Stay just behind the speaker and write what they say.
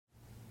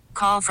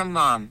call from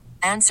mom.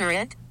 Answer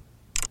it.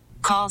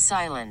 Call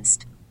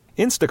silenced.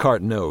 Instacart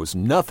knows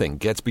nothing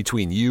gets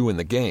between you and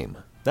the game.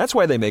 That's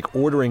why they make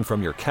ordering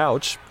from your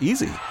couch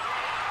easy.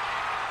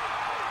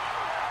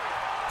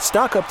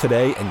 Stock up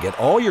today and get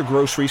all your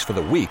groceries for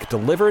the week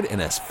delivered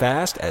in as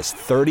fast as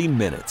 30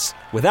 minutes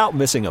without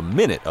missing a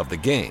minute of the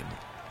game.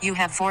 You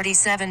have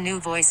 47 new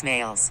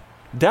voicemails.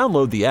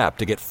 Download the app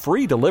to get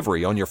free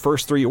delivery on your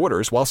first 3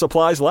 orders while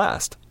supplies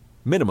last.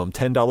 Minimum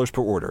 $10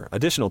 per order.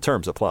 Additional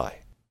terms apply.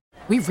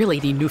 We really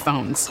need new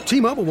phones.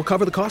 T-Mobile will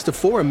cover the cost of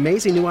 4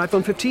 amazing new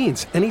iPhone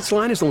 15s, and each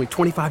line is only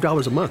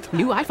 $25 a month.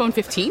 New iPhone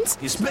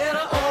 15s? It's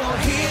better over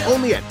here.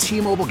 Only at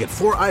T-Mobile, get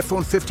 4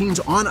 iPhone 15s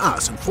on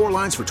us and 4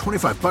 lines for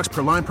 $25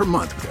 per line per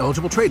month with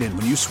eligible trade-in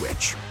when you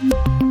switch.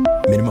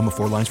 Minimum of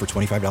 4 lines for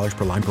 $25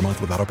 per line per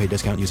month with autopay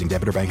discount using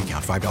debit or bank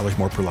account. $5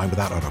 more per line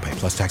without autopay,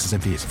 plus taxes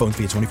and fees. Phone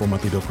fee at 24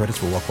 monthly bill credits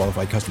for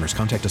well-qualified customers.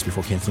 Contact us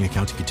before canceling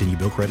account to continue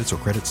bill credits or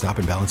credit stop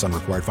and balance on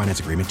required finance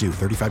agreement due.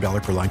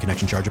 $35 per line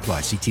connection charge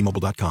applies. See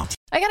T-Mobile.com.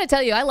 I got to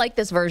tell you, I like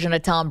this version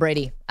of Tom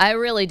Brady. I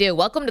really do.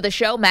 Welcome to the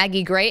show,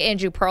 Maggie Gray,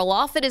 Andrew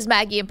Perloff. It is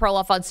Maggie and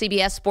Perloff on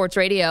CBS Sports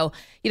Radio.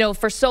 You know,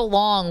 for so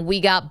long, we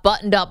got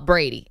buttoned up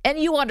Brady. And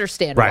you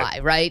understand why,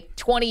 right?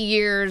 20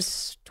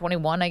 years,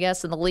 21, I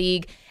guess, in the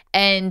league.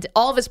 And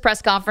all of his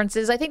press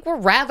conferences, I think, were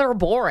rather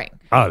boring.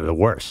 Oh, the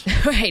worst.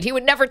 Right. He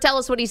would never tell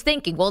us what he's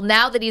thinking. Well,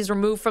 now that he's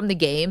removed from the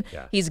game,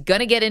 he's going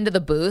to get into the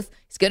booth.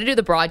 He's going to do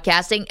the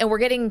broadcasting. And we're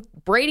getting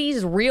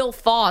Brady's real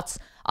thoughts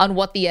on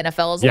what the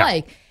NFL is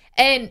like.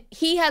 And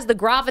he has the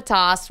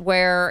gravitas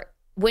where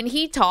when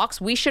he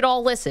talks, we should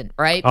all listen,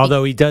 right?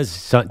 Although he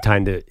does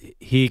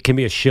he can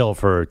be a shill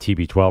for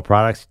TB12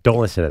 products. Don't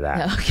listen to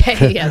that.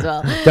 Okay, yes,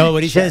 well. No,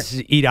 when he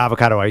says eat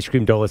avocado ice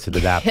cream, don't listen to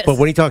that. Yes. But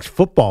when he talks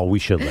football, we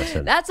should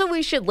listen. That's when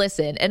we should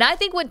listen. And I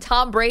think when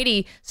Tom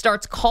Brady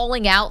starts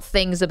calling out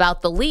things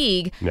about the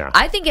league,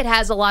 I think it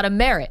has a lot of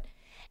merit.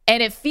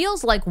 And it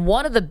feels like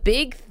one of the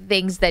big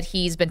things that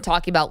he's been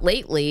talking about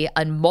lately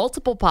on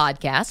multiple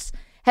podcasts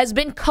has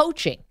been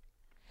coaching.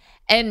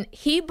 And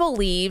he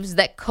believes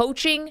that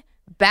coaching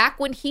back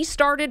when he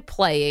started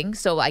playing,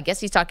 so I guess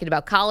he's talking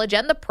about college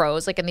and the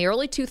pros, like in the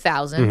early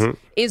 2000s,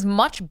 is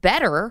much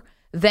better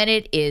than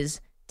it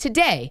is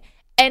today.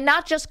 And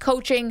not just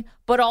coaching,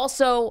 but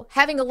also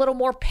having a little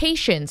more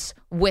patience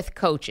with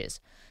coaches.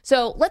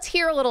 So let's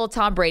hear a little of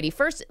Tom Brady.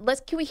 First,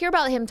 can we hear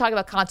about him talking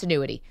about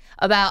continuity,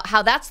 about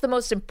how that's the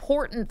most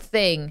important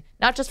thing,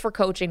 not just for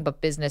coaching,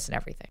 but business and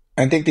everything?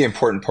 I think the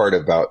important part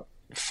about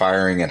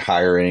firing and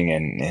hiring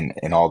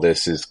and all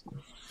this is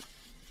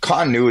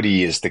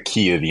continuity is the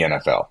key of the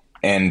NFL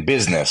and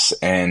business.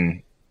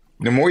 And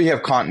the more you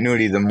have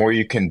continuity, the more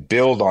you can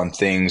build on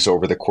things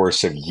over the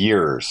course of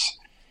years.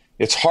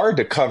 It's hard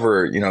to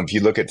cover, if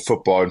you look at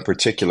football in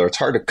particular, it's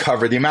hard to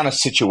cover the amount of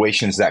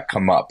situations that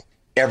come up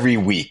every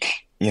week,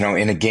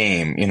 in a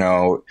game,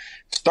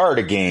 start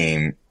a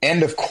game,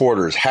 end of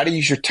quarters, how to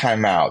use your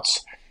timeouts,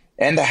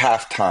 end of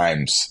half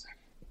times,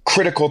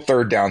 critical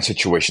third down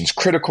situations,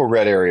 critical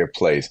red area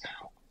plays,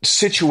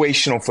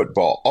 situational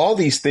football. All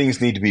these things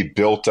need to be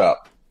built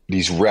up,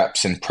 these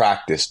reps in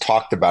practice,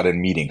 talked about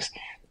in meetings,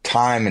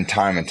 time and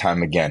time and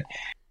time again.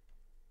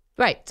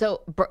 Right.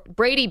 So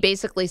Brady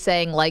basically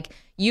saying,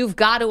 you've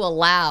got to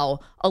allow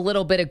a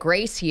little bit of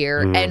grace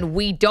here, and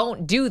we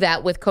don't do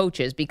that with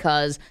coaches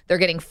because they're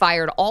getting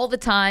fired all the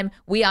time.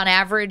 We, on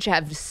average,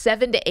 have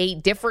 7 to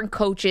 8 different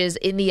coaches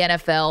in the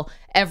NFL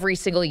every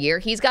single year.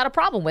 He's got a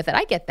problem with it.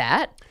 I get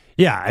that.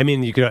 Yeah, I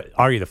mean, you could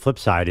argue the flip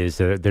side is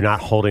that they're not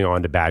holding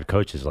on to bad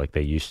coaches like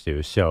they used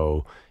to.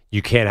 So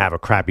you can't have a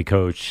crappy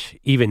coach.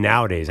 Even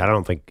nowadays, I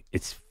don't think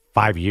it's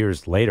 5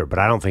 years later, but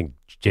I don't think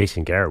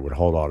Jason Garrett would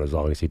hold on as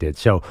long as he did.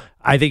 So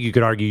I think you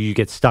could argue you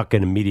get stuck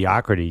in a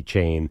mediocrity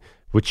chain,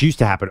 which used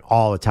to happen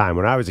all the time.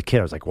 When I was a kid,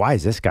 I was like, why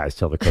is this guy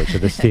still the coach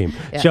of this team?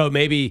 So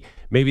maybe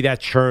that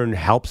churn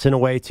helps in a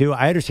way too.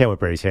 I understand what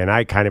Brady's saying.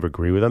 I kind of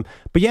agree with him.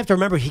 But you have to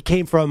remember, he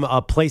came from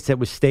a place that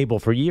was stable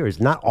for years.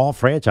 Not all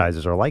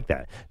franchises are like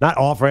that. Not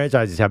all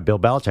franchises have Bill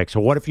Belichick. So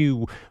what if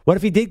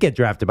he did get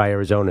drafted by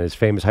Arizona, his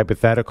famous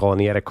hypothetical,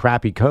 and he had a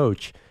crappy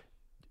coach?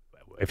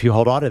 If you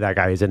hold on to that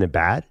guy, isn't it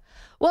bad?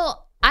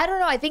 Well, I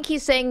don't know. I think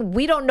he's saying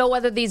we don't know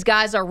whether these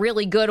guys are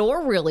really good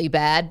or really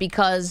bad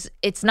because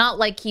it's not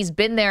like he's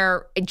been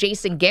there,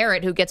 Jason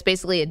Garrett, who gets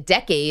basically a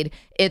decade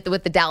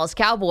with the Dallas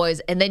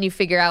Cowboys, and then you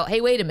figure out, hey,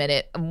 wait a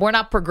minute, we're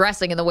not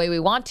progressing in the way we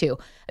want to.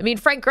 I mean,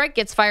 Frank Reich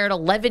gets fired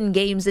 11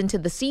 games into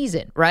the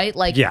season, right?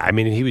 Yeah, I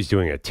mean, he was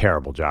doing a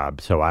terrible job,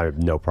 so I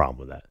have no problem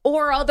with that.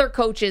 Or other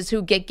coaches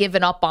who get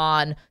given up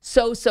on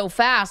so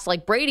fast,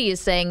 like Brady is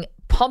saying,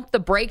 pump the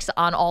brakes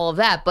on all of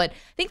that. But I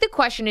think the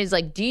question is,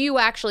 do you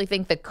actually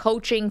think the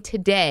coaching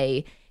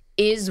today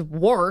is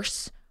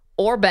worse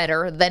or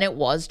better than it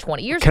was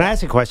 20 years ago? Can I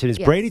ask a question? Is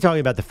Brady talking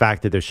about the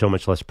fact that there's so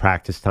much less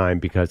practice time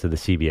because of the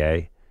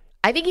CBA?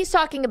 I think he's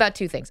talking about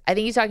two things. I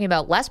think he's talking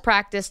about less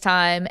practice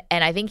time,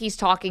 and I think he's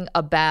talking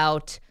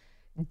about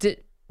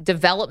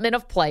development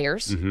of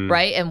players,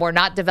 right? And we're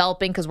not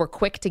developing because we're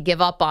quick to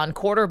give up on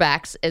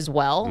quarterbacks as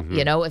well,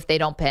 if they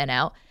don't pan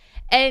out.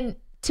 And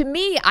to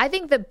me, I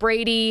think that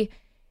Brady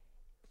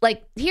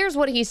like, here's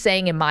what he's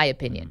saying, in my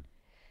opinion.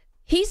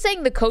 He's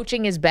saying the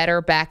coaching is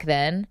better back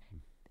then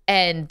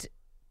and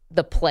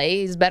the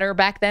play is better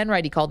back then,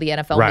 right? He called the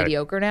NFL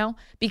mediocre now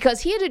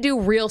because he had to do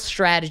real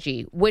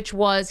strategy, which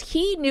was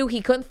he knew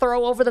he couldn't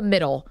throw over the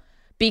middle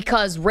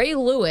because Ray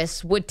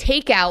Lewis would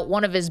take out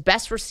one of his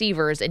best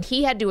receivers and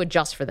he had to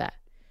adjust for that.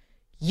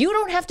 You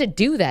don't have to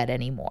do that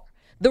anymore.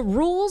 The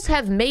rules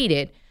have made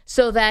it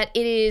so that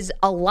it is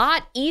a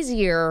lot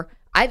easier,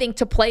 I think,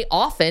 to play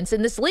offense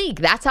in this league.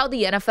 That's how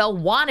the NFL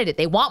wanted it.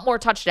 They want more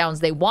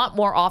touchdowns. They want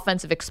more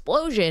offensive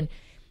explosion.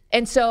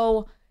 And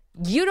so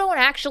you don't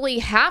actually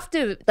have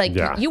to,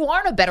 you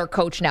aren't a better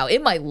coach now.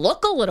 It might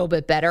look a little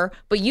bit better,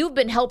 but you've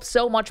been helped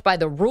so much by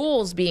the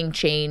rules being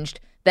changed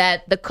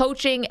that the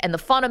coaching and the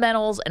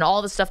fundamentals and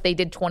all the stuff they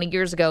did 20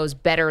 years ago is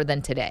better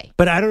than today.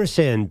 But I don't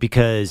understand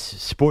because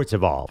sports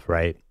evolve,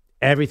 right?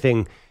 Every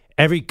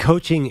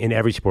coaching in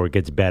every sport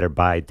gets better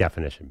by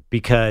definition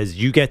because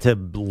you get to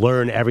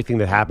learn everything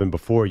that happened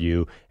before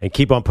you and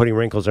keep on putting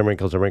wrinkles and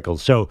wrinkles and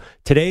wrinkles. So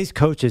today's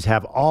coaches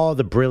have all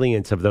the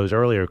brilliance of those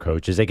earlier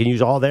coaches. They can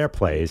use all their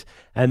plays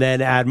and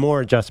then add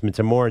more adjustments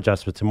and more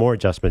adjustments and more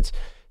adjustments.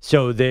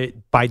 So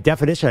by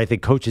definition, I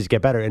think coaches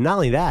get better. And not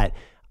only that,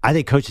 I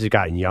think coaches have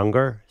gotten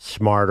younger,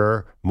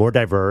 smarter, more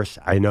diverse.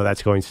 I know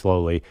that's going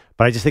slowly,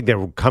 but I just think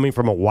they're coming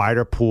from a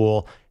wider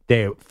pool.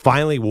 They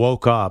finally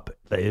woke up.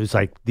 It was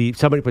like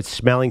somebody put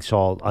smelling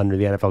salt under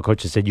the NFL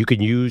coaches, said you can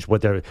use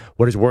what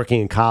is working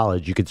in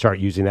college. You can start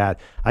using that.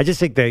 I just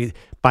think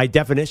by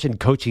definition,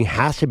 coaching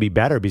has to be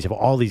better because of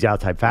all these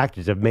outside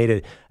factors have made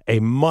it a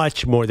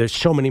much more, there's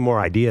so many more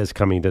ideas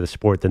coming to the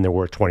sport than there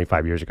were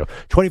 25 years ago.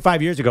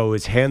 25 years ago, it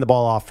was hand the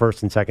ball off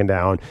first and second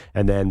down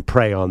and then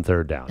pray on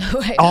third down.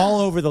 Right. All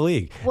over the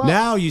league. Well,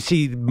 now you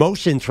see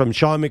motions from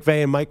Sean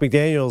McVay and Mike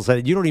McDaniels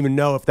that you don't even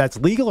know if that's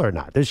legal or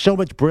not. There's so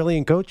much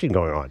brilliant coaching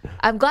going on.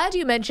 I'm glad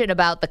you mentioned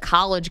about the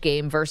college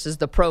game versus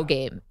the pro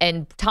game.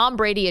 And Tom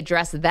Brady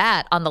addressed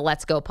that on the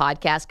Let's Go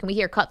podcast. Can we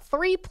hear cut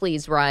 3,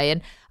 please,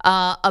 Ryan,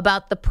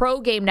 about the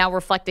pro game now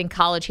reflecting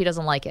college? He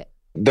doesn't like it.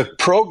 The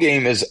pro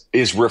game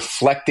is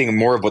reflecting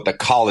more of what the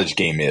college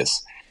game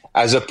is,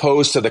 as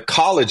opposed to the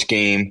college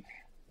game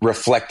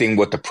reflecting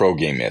what the pro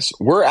game is.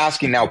 We're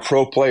asking now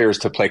pro players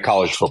to play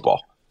college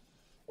football.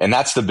 And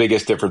that's the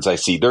biggest difference I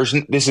see.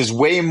 This is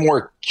way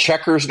more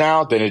checkers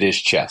now than it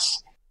is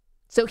chess.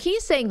 So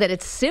he's saying that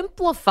it's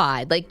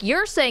simplified. Like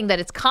you're saying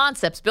that it's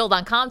concepts, build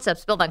on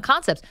concepts, build on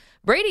concepts.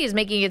 Brady is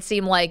making it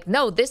seem like,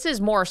 no, this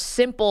is more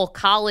simple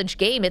college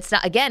game. It's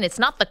not, again, it's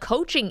not the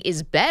coaching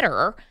is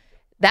better.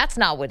 That's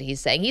not what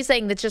he's saying. He's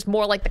saying it's just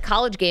more like the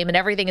college game and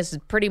everything is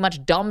pretty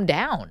much dumbed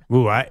down.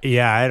 Ooh, I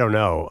don't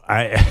know.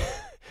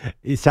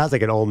 It sounds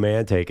like an old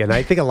man take. And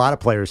I think a lot of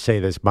players say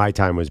this, my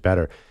time was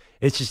better.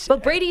 It's just.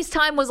 But Brady's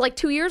time was like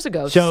 2 years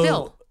ago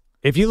so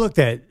if you looked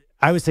at,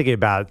 I was thinking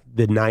about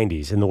the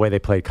 90s and the way they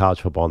played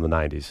college football in the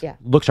 90s. Yeah.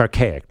 Looks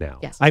archaic now.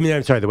 Yes. I mean,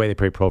 I'm sorry, the way they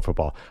played pro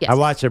football. Yes. I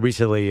watched it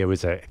recently. It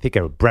was, I think,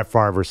 a Brett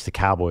Favre versus the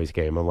Cowboys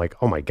game. I'm like,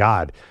 oh my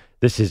God.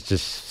 This is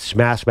just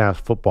smash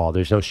football.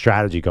 There's no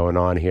strategy going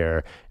on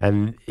here.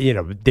 And,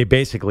 they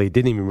basically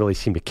didn't even really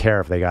seem to care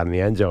if they got in the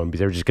end zone because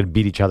they were just going to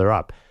beat each other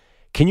up.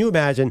 Can you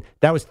imagine?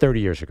 That was 30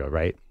 years ago,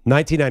 right?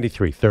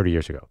 1993, 30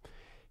 years ago.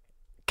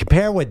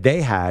 Compare what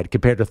they had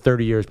compared to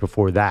 30 years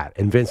before that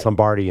and Vince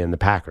Lombardi and the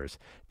Packers.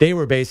 They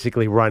were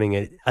basically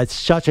running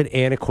such an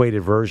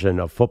antiquated version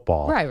of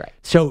football. Right.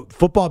 So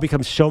football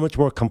becomes so much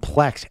more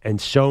complex and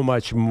so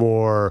much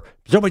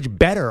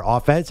better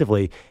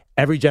offensively.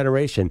 Every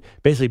generation,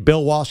 basically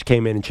Bill Walsh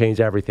came in and changed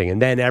everything.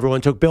 And then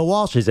everyone took Bill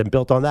Walsh's and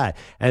built on that.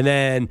 And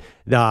then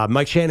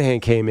Mike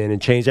Shanahan came in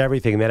and changed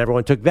everything. And then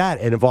everyone took that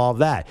and evolved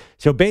that.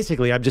 So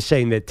basically, I'm just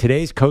saying that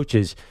today's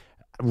coaches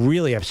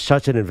really have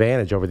such an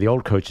advantage over the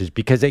old coaches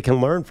because they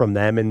can learn from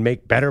them and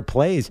make better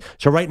plays.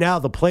 So right now,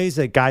 the plays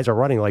that guys are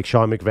running, like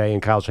Sean McVay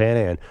and Kyle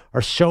Shanahan,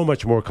 are so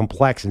much more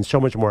complex and so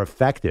much more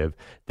effective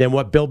than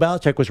what Bill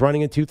Belichick was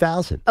running in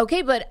 2000.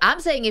 Okay, but I'm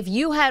saying if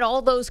you had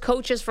all those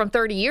coaches from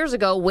 30 years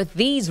ago with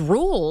these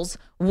rules,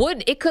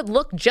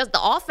 the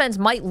offense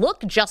might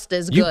look just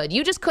as good.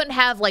 You just couldn't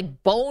have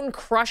like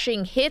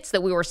bone-crushing hits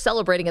that we were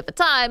celebrating at the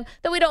time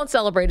that we don't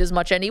celebrate as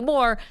much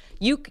anymore.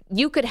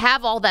 You could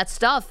have all that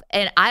stuff,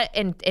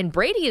 and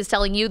Brady is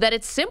telling you that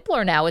it's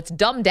simpler now. It's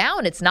dumbed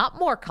down. It's not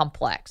more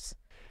complex.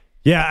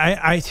 Yeah,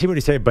 I see what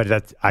he's saying,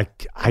 but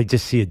I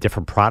just see a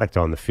different product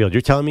on the field.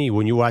 You're telling me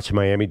when you watch the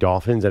Miami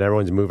Dolphins and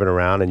everyone's moving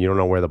around and you don't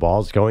know where the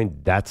ball's going,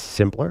 that's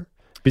simpler?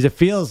 Because it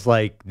feels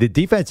like the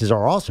defenses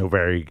are also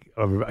very,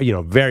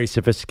 very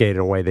sophisticated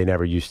in a way they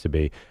never used to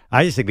be.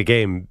 I just think the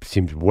game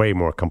seems way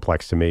more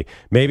complex to me.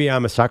 Maybe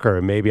I'm a sucker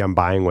and maybe I'm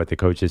buying what the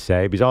coaches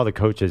say because all the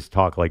coaches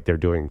talk like they're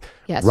doing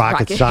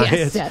rocket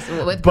science. Yes,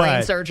 with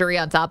brain surgery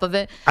on top of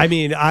it. I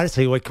mean,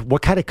 honestly,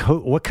 what kind of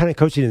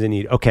coaching does it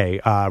need? Okay,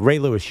 Ray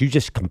Lewis, you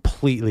just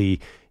completely,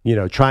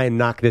 try and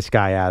knock this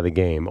guy out of the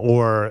game,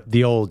 or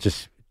the old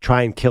just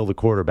try and kill the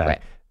quarterback.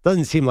 Right.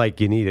 Doesn't seem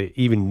like you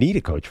even need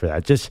a coach for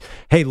that. Just,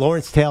 hey,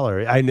 Lawrence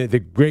Taylor, I know the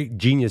great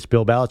genius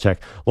Bill Belichick.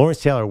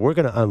 Lawrence Taylor, we're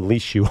going to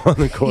unleash you on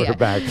the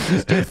quarterback.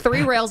 Just do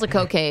 3 rails of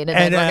cocaine,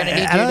 and then we're going to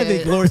need you I don't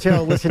think Lawrence Taylor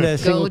listened to a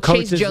single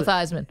coach. Chase Joe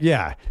Theismann.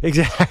 Yeah,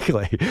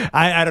 exactly.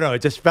 I don't know.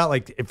 It just felt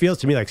like, it feels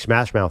to me like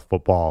Smash Mouth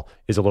football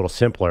is a little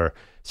simpler.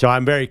 So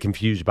I'm very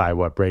confused by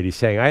what Brady's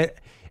saying.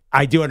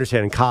 I do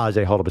understand in college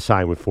they hold up a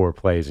sign with 4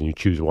 plays and you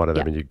choose one of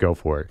them and you go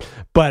for it.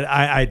 But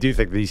I do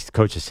think these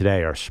coaches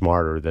today are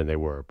smarter than they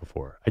were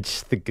before. I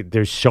just think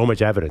there's so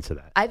much evidence of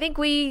that. I think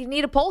we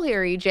need a poll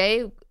here,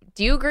 EJ.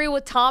 Do you agree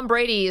with Tom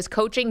Brady is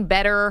coaching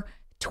better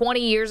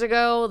 20 years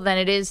ago than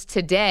it is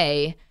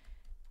today?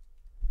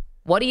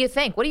 What do you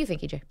think? What do you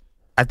think, EJ?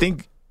 I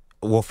think,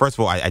 well, first of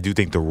all, I do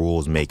think the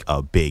rules make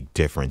a big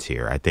difference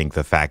here. I think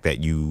the fact that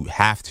you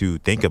have to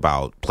think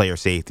about player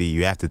safety,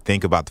 you have to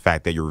think about the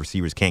fact that your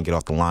receivers can't get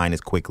off the line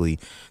as quickly.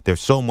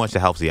 There's so much that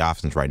helps the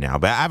offense right now.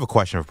 But I have a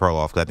question for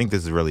Perloff because I think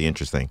this is really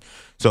interesting.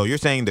 So you're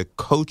saying the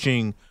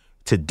coaching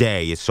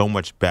today is so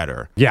much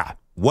better. Yeah.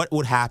 What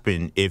would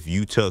happen if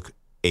you took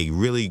a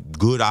really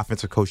good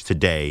offensive coach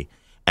today,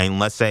 and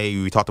let's say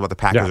we talked about the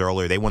Packers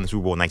earlier, they won the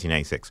Super Bowl in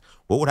 1996.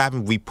 What would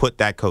happen if we put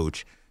that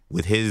coach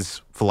with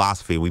his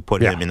philosophy, we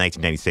put him in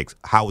 1996?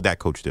 How would that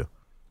coach do?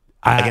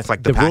 Against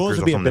like the Packers rules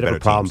would be a bit of a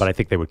problem, but I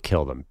think they would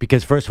kill them.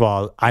 Because first of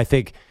all, I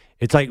think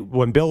it's like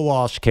when Bill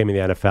Walsh came in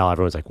the NFL,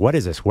 everyone's like, what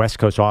is this West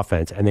Coast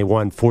offense? And they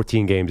won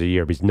 14 games a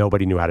year because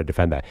nobody knew how to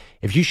defend that.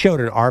 If you showed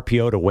an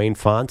RPO to Wayne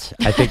Fonts,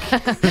 I think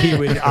he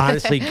would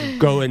honestly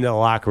go into the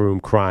locker room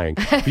crying.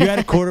 If you had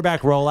a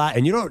quarterback roll out,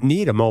 and you don't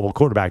need a mobile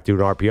quarterback to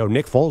do an RPO.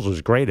 Nick Foles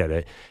was great at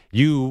it.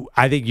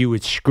 I think you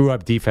would screw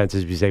up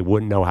defenses because they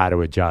wouldn't know how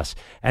to adjust.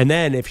 And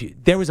then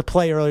there was a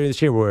play earlier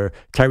this year where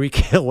Tyreek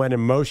Hill went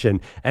in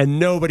motion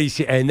and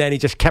then he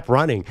just kept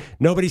running.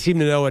 Nobody seemed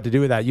to know what to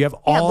do with that. You have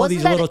all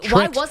these little tricks.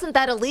 Why wasn't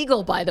that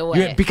illegal, by the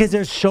way? Because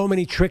there's so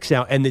many tricks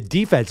now, and the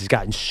defense has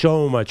gotten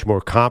so much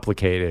more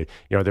complicated.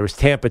 There was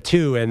Tampa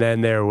 2, and then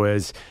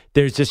there's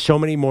just so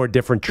many more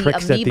different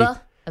tricks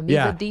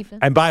Amoeba defense.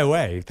 And by the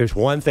way, there's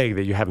one thing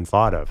that you haven't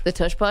thought of. The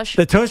tush push?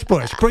 The tush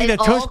push. Bring the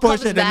tush push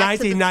into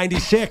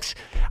 1996.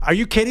 Are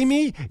you kidding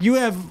me? You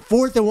have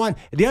 4th and 1.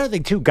 The other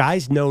thing, too,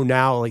 guys know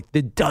now, like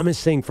the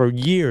dumbest thing for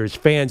years,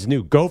 fans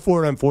knew, go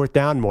for it on 4th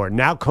down more.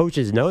 Now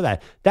coaches know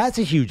that. That's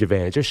a huge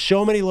advantage. There's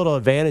so many little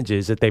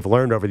advantages that they've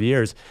learned over the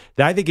years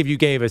that I think if you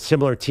gave a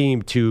similar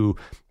team to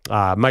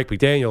Mike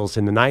McDaniels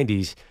in the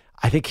 90s,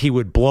 I think he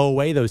would blow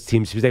away those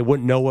teams because they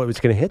wouldn't know what was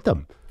going to hit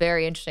them.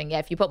 Very interesting. Yeah,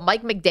 if you put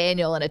Mike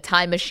McDaniel in a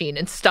time machine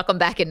and stuck him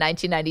back in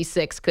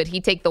 1996, could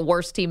he take the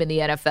worst team in the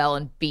NFL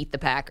and beat the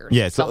Packers?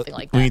 Yeah, something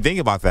like that. When you think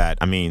about that,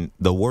 I mean,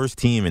 the worst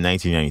team in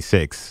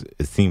 1996,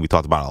 a team we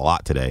talked about a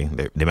lot today,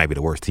 they might be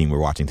the worst team we're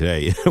watching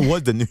today,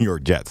 was the New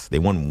York Jets. They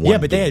won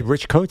one game. They had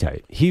Rich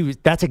Kotite.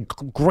 That's a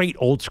great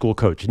old school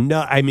coach.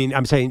 No, I mean,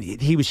 I'm saying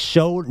he was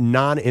so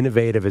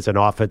non-innovative as an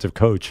offensive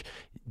coach.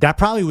 That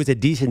probably was a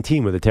decent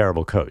team with a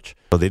terrible coach.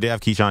 So they did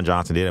have Keyshawn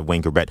Johnson. They did have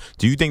Wayne Corbett.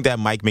 Do you think that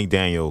Mike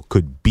McDaniel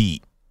could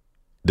beat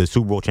the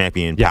Super Bowl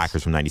champion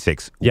Packers from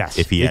 96? Yes.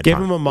 If he had give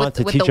time? him a month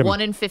to with teach the him.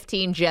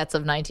 1-15 Jets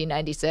of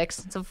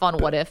 1996. It's a fun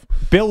what if.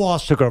 Bill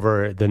Walsh took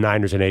over the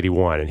Niners in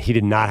 81, and he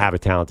did not have a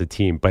talented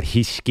team, but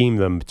he schemed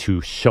them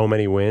to so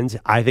many wins.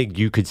 I think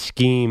you could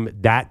scheme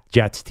that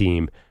Jets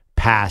team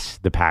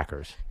past the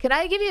Packers. Can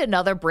I give you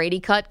another Brady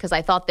cut? Because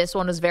I thought this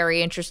one was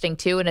very interesting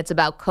too, and it's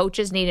about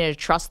coaches needing to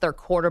trust their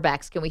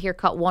quarterbacks. Can we hear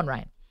cut 1,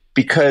 Ryan?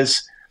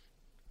 Because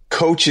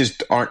coaches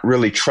aren't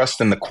really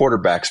trusting the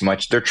quarterbacks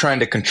much. They're trying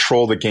to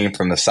control the game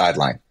from the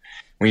sideline.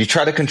 When you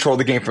try to control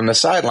the game from the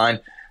sideline,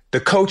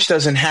 the coach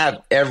doesn't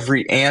have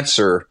every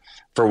answer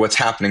for what's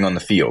happening on the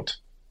field.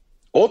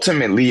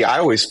 Ultimately, I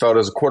always felt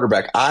as a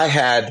quarterback, I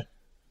had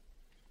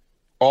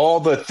all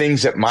the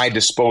things at my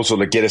disposal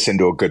to get us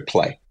into a good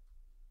play.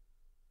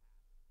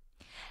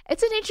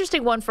 It's an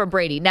interesting one for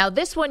Brady. Now,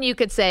 this one you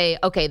could say,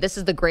 okay, this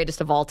is the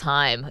greatest of all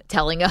time,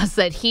 telling us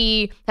that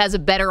he has a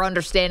better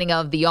understanding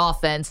of the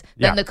offense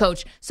than the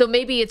coach. So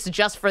maybe it's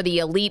just for the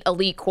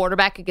elite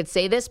quarterback who could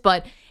say this,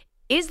 but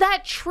is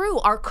that true?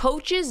 Are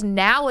coaches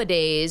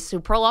nowadays, who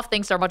Perloff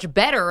thinks are much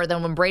better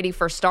than when Brady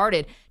first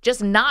started,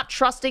 just not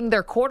trusting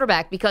their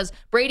quarterback? Because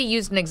Brady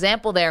used an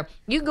example there.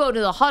 You can go to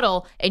the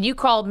huddle and you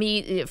call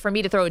me for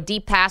me to throw a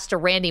deep pass to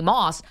Randy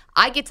Moss.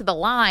 I get to the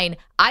line.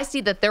 I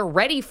see that they're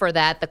ready for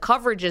that. The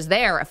coverage is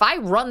there. If I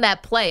run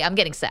that play, I'm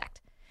getting sacked.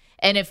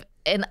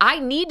 And I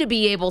need to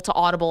be able to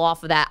audible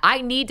off of that.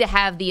 I need to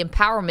have the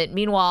empowerment.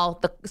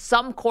 Meanwhile,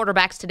 some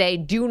quarterbacks today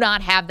do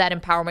not have that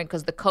empowerment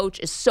because the coach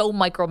is so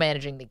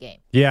micromanaging the game.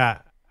 Yeah,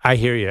 I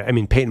hear you. I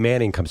mean, Peyton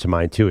Manning comes to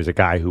mind, too, as a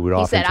guy who would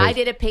often say, I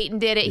did it, Peyton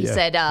did it. He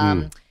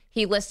said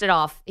he listed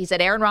off. He said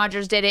Aaron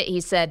Rodgers did it.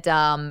 He said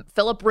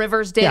Phillip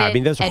Rivers did it. I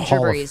mean, those are and Drew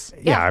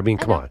Brees. I mean,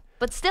 come on.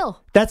 But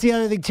still. That's the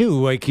other thing, too.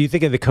 Like, you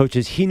think of the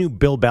coaches. He knew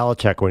Bill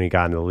Belichick when he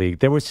got into the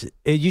league.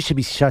 It used to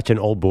be such an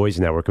old boys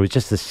network. It was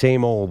just the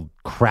same old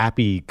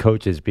crappy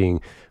coaches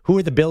being, who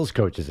were the Bills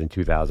coaches in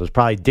 2000? It was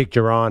probably Dick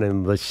Duran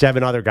and the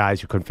 7 other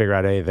guys who couldn't figure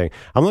out anything.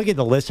 I'm looking at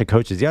the list of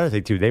coaches. The other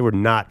thing, too, they were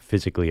not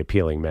physically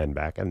appealing men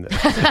back. And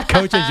the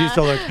coaches used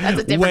to look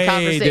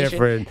way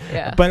different.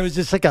 Yeah. But it was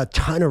just like a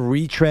ton of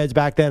retreads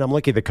back then. I'm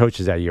looking at the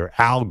coaches that year.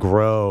 Al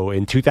Groh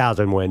in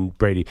 2000 when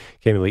Brady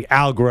came in the league.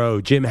 Al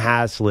Groh, Jim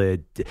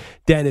Haslett,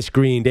 Dennis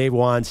Green, Dave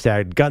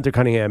Wanstead, Gunther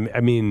Cunningham.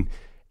 I mean,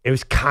 it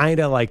was kind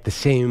of like the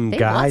same Dave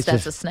guys.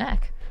 Wanstead's a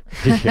snack.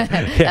 Yeah.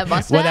 That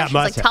mustache, well, that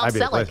like Tom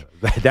listen,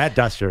 Selleck. that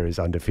duster is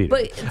undefeated.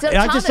 But, so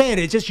I'm just saying,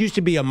 it just used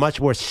to be a much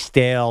more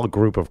stale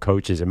group of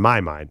coaches in my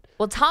mind.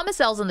 Well,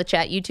 Thomas L's in the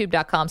chat,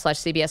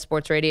 youtube.com/CBS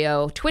Sports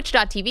Radio,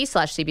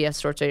 twitch.tv/CBS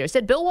Sports Radio. He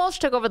said Bill Walsh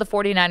took over the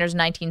 49ers in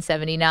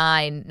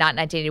 1979, not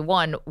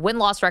 1981.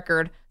 Win-loss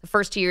record the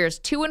first 2 years,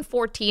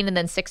 2-14 and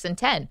then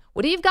 6-10.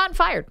 Would he have gotten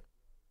fired?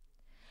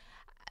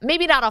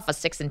 Maybe not off a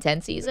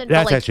 6-10 season.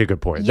 That's but actually a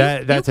good point. You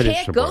That's an can't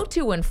interesting go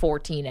point.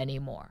 2-14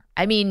 anymore.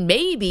 I mean,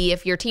 maybe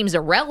if your team's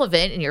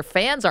irrelevant and your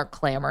fans aren't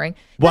clamoring.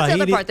 Well, That's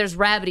the other part. There's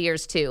rabbit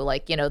ears too.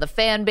 Like, the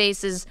fan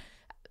base is.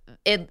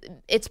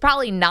 It's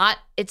probably not.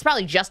 It's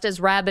probably just as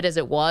rabid as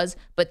it was,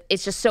 but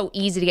it's just so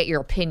easy to get your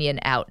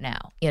opinion out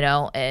now.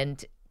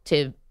 And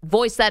to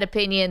voice that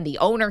opinion, the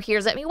owner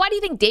hears that. I mean, why do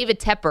you think David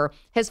Tepper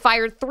has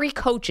fired 3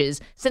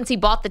 coaches since he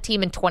bought the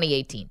team in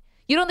 2018?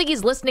 You don't think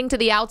he's listening to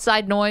the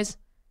outside noise?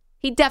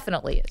 He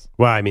definitely is.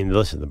 Well, I mean,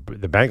 listen,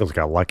 the Bengals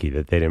got lucky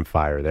that they didn't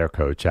fire their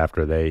coach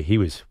after he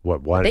was,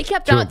 one? They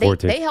kept on.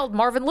 They held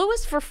Marvin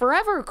Lewis for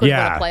forever. Couldn't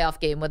win a playoff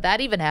game. Would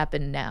that even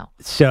happen now?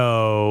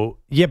 So,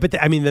 yeah, but the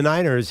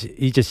Niners,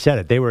 he just said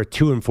it. They were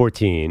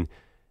 2-14,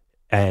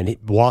 and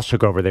Walsh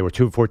took over. They were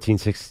 2-14,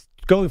 6.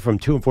 Going from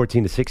 2-14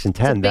 to 6-10. It's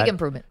a big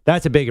improvement.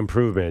 That's a big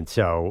improvement.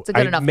 So it's a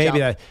good enough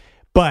job.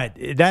 But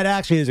that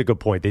actually is a good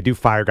point. They do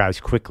fire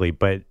guys quickly,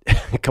 but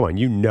come on,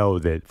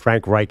 that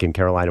Frank Reich in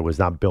Carolina was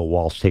not Bill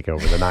Walsh taking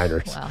over the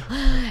Niners. Wow.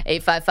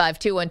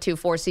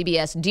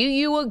 855-2124-CBS. Do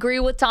you agree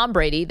with Tom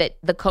Brady that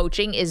the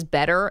coaching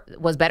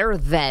was better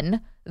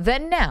then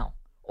than now?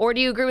 Or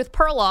do you agree with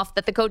Perloff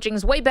that the coaching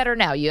is way better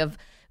now? You have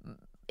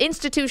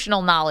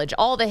institutional knowledge,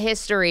 all the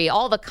history,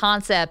 all the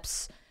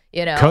concepts,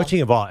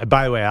 Coaching evolved.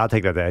 By the way, I'll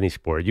take that to any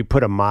sport. You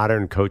put a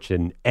modern coach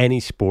in any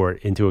sport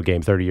into a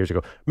game 30 years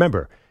ago.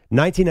 Remember,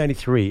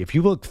 1993, if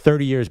you look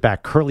 30 years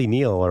back, Curly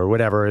Neal or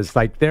whatever, it's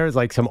like there's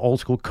like some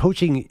old school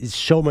coaching is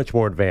so much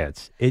more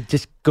advanced. It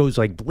just goes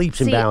like leaps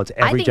and bounds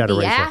every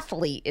generation. I think the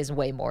athlete is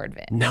way more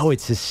advanced. No,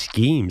 it's the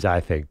schemes, I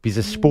think. Because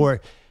the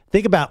sport,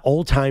 think about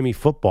old-timey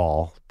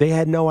football. They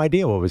had no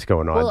idea what was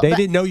going on. Well, they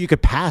didn't know you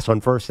could pass on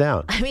first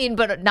down. I mean,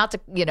 but not to,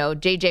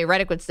 J.J.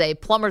 Redick would say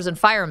plumbers and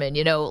firemen,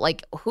 you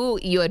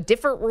had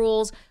different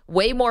rules,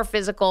 way more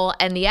physical,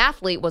 and the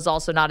athlete was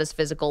also not as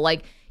physical.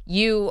 Like,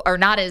 you are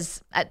not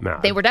as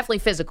they were definitely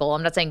physical.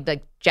 I'm not saying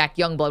that Jack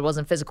Youngblood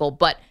wasn't physical,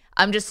 but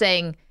I'm just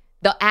saying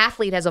the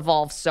athlete has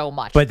evolved so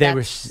much. But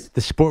the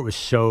sport was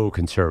so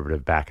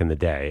conservative back in the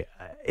day.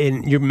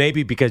 And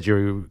maybe because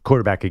your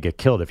quarterback could get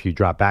killed if you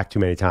drop back too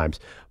many times.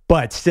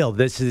 But still,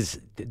 this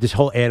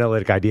whole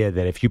analytic idea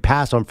that if you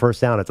pass on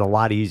first down, it's a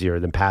lot easier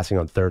than passing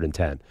on 3rd and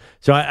 10.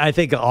 So I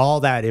think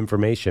all that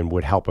information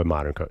would help a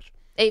modern coach.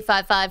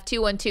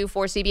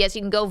 855-212-4CBS.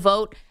 You can go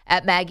vote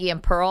at Maggie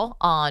and Pearl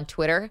on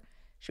Twitter.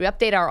 Should we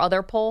update our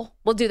other poll?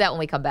 We'll do that when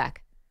we come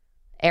back.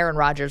 Aaron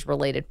Rodgers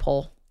related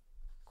poll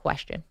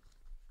question.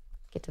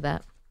 Get to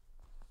that.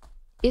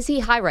 Is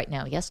he high right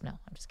now? Yes, no.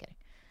 I'm just kidding.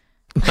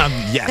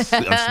 Yes.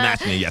 I'm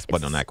smashing a yes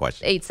button on that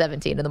question.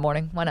 8:17 in the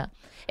morning. Why not?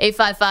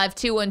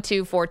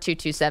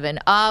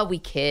 855-212-4227. We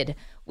kid.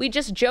 We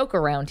just joke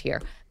around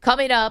here.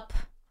 Coming up,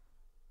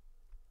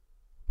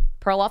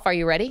 Perloff, are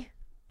you ready?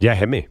 Yeah,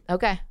 hit me.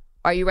 Okay.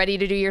 Are you ready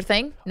to do your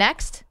thing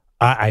next?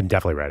 I'm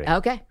definitely ready.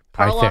 Okay.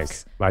 I think.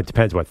 It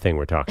depends what thing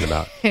we're talking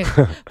about.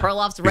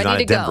 Perloff's ready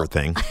to go. Denver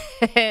thing.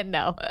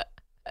 No.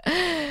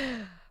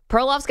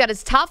 Perloff's got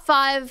his top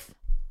 5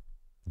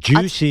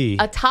 juicy.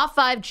 A top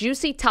 5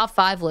 juicy top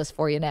 5 list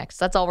for you next.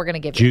 That's all we're going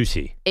to give you.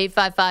 Juicy.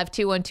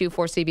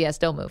 855-212-4CBS.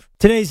 Don't move.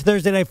 Today's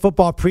Thursday Night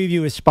Football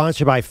preview is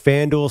sponsored by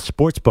FanDuel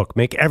Sportsbook.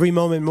 Make every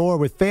moment more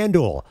with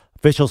FanDuel,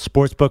 official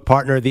sportsbook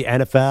partner of the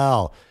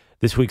NFL.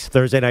 This week's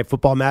Thursday Night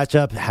Football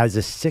matchup has the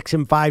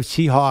 6-5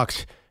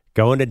 Seahawks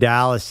going to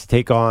Dallas to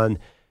take on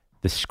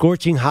the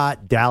scorching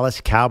hot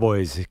Dallas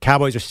Cowboys. The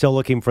Cowboys are still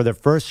looking for their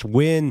first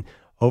win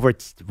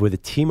with a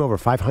team over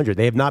 500.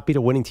 They have not beat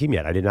a winning team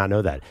yet. I did not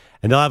know that.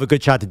 And they'll have a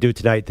good shot to do it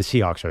tonight. The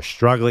Seahawks are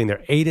struggling.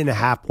 They're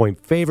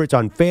 8.5-point favorites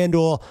on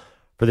FanDuel.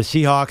 For the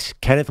Seahawks,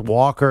 Kenneth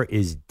Walker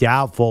is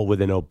doubtful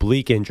with an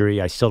oblique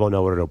injury. I still don't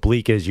know what an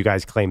oblique is. You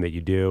guys claim that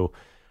you do.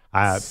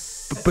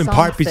 In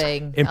part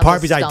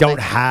because I don't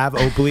have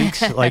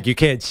obliques. Like, you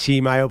can't see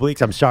my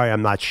obliques. I'm sorry,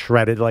 I'm not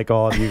shredded like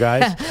all of you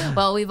guys.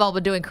 Well, we've all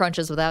been doing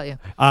crunches without you.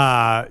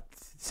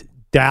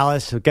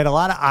 Dallas get a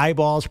lot of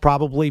eyeballs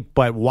probably,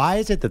 but why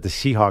is it that the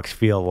Seahawks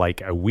feel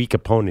like a weak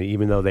opponent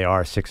even though they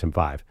are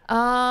 6-5?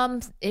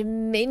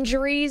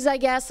 Injuries, I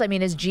guess. I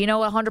mean, is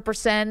Geno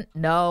 100%?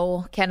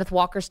 No. Kenneth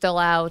Walker still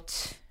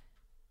out.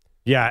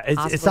 Yeah,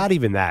 it's not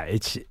even that.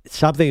 It's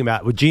something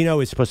about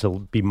Geno is supposed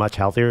to be much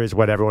healthier, is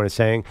what everyone is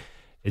saying.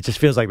 It just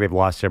feels like they've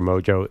lost their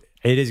mojo.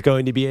 It is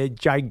going to be a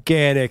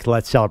gigantic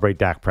let's celebrate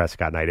Dak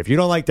Prescott night. If you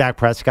don't like Dak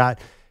Prescott,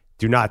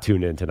 do not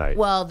tune in tonight.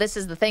 Well, this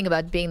is the thing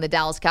about being the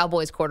Dallas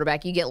Cowboys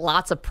quarterback. You get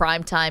lots of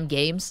primetime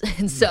games,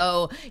 and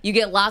so you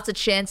get lots of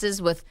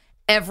chances with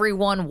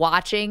everyone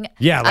watching.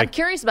 Yeah, I'm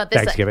curious about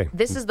this. Thanksgiving.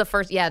 This is the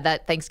first,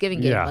 that Thanksgiving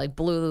game like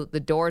blew the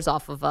doors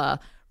off of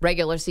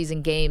regular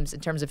season games in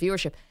terms of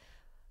viewership.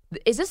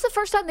 Is this the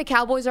first time the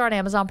Cowboys are on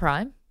Amazon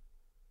Prime?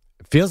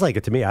 It feels like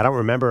it to me. I don't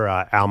remember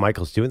Al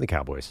Michaels doing the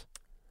Cowboys.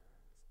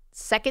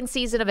 Second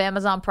season of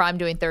Amazon Prime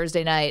doing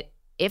Thursday night.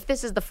 If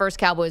this is the first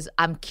Cowboys,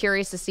 I'm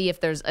curious to see if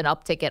there's an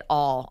uptick at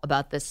all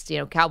about this,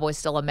 Cowboys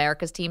still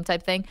America's team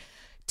type thing.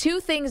 Two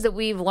things that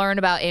we've learned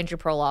about Andrew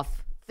Perloff,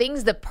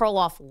 things that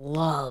Perloff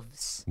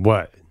loves.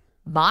 What?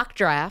 Mock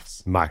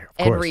drafts and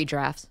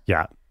redrafts.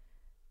 Yeah.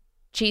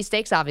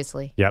 Cheesesteaks,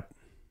 obviously. Yep.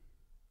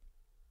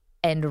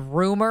 And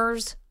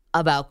rumors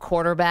about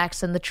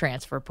quarterbacks in the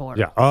transfer portal.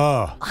 Yeah.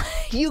 Oh.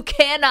 You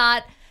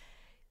cannot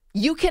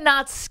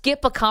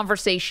skip a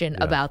conversation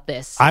about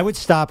this. I would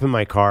stop in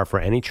my car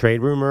for any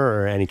trade rumor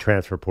or any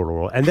transfer portal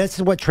rule. And this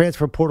is what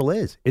transfer portal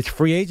is. It's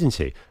free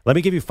agency. Let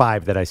me give you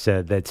 5 that I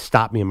said that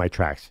stopped me in my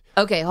tracks.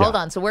 Okay, hold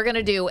on. So we're going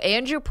to do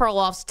Andrew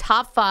Perloff's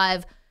top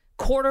 5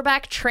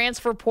 quarterback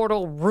transfer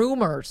portal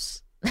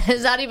rumors.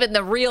 Is that even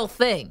the real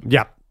thing?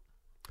 Yep.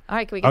 All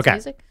right, can we get some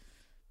music?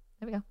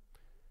 There we go.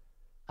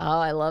 Oh,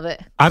 I love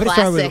it. I'm Classic.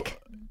 Start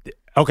with,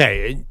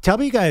 okay, tell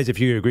me, guys, if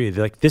you agree.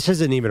 Like, this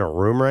isn't even a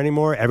rumor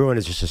anymore. Everyone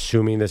is just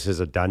assuming this is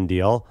a done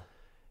deal.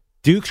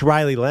 Duke's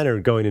Riley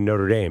Leonard going to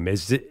Notre Dame.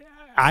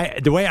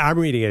 The way I'm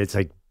reading it, it's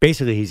like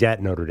basically he's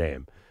at Notre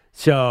Dame.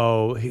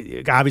 So,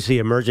 obviously,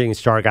 emerging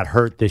star got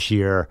hurt this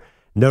year.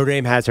 Notre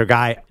Dame has their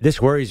guy.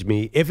 This worries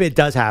me. If it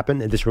does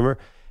happen, in this rumor,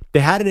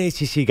 they had an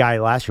ACC guy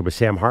last year, but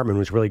Sam Hartman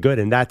was really good,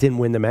 and that didn't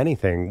win them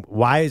anything.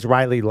 Why is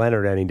Riley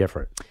Leonard any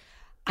different?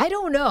 I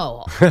don't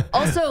know.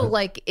 Also,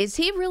 is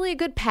he really a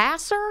good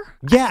passer?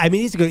 Yeah, I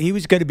mean, he's good. He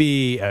was going to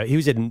be. He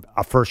was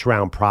a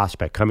first-round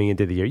prospect coming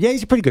into the year. Yeah,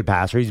 he's a pretty good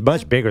passer. He's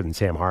much bigger than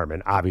Sam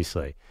Hartman,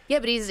 obviously. Yeah,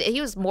 but he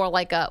was more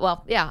like a.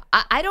 Well, yeah.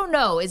 I don't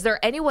know. Is there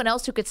anyone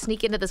else who could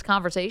sneak into this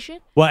conversation?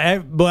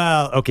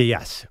 Well, okay,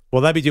 yes.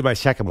 Well, let me do my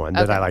second one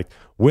that I liked.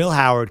 Will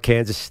Howard,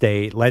 Kansas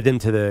State, led them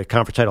to the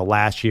conference title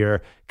last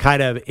year.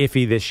 Kind of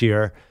iffy this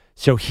year.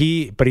 So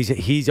he's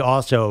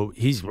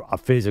a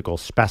physical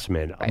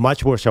specimen,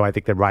 much more so I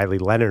think than Riley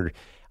Leonard.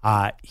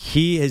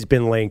 He has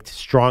been linked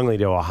strongly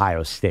to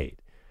Ohio State.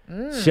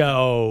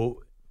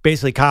 So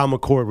basically, Kyle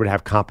McCord would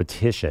have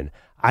competition.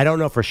 I don't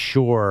know for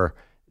sure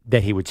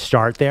that he would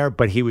start there,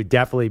 but he would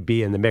definitely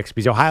be in the mix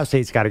because Ohio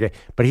State's got to get.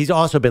 But he's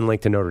also been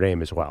linked to Notre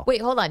Dame as well. Wait,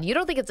 hold on. You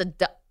don't think it's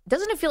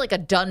doesn't it feel like a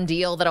done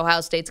deal that Ohio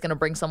State's going to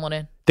bring someone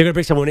in? They're going to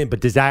bring someone in, but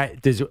does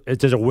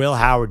a Will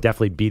Howard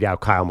definitely beat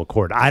out Kyle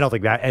McCord? I don't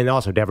think that, and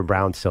also Devin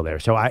Brown's still there.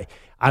 So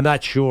I'm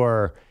not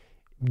sure.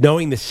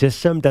 Knowing the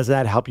system, does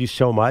that help you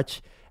so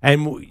much?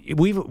 And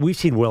we've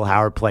seen Will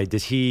Howard play.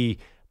 Does he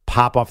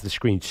pop off the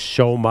screen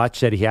so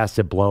much that he has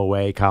to blow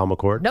away Kyle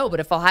McCord? No, but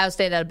if Ohio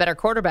State had a better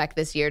quarterback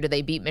this year, do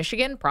they beat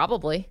Michigan?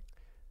 Probably.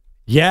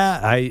 Yeah,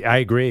 I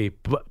agree.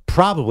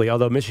 Probably,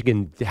 although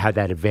Michigan had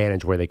that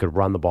advantage where they could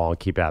run the ball and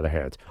keep it out of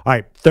their hands. All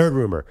right, third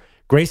rumor.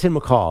 Grayson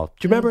McCall.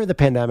 Do you remember the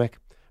pandemic?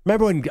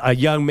 Remember when a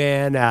young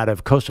man out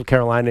of Coastal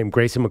Carolina named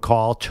Grayson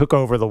McCall took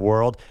over the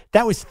world?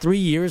 That was 3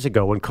 years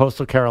ago when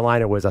Coastal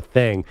Carolina was a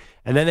thing.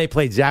 And then they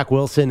played Zach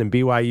Wilson and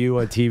BYU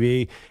on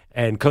TV,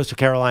 and Coastal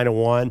Carolina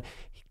won.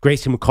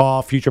 Grayson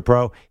McCall, future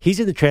pro. He's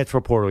in the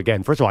transfer portal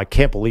again. First of all, I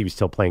can't believe he's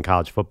still playing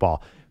college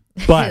football.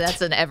 But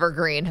that's an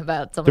evergreen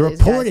about some of these guys.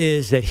 The report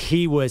is that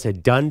he was a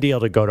done deal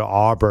to go to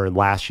Auburn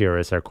last year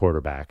as their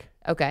quarterback.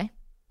 Okay.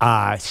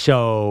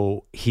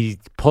 So he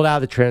pulled out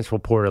of the transfer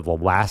portal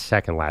the last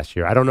second last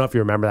year. I don't know if you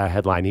remember that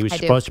headline. He was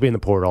supposed to be in the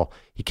portal.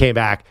 He came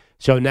back.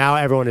 So now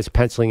everyone is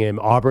penciling him.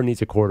 Auburn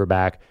needs a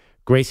quarterback.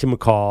 Grayson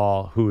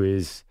McCall,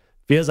 who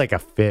feels like a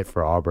fit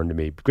for Auburn to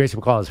me.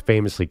 Grayson McCall is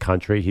famously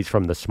country. He's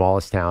from the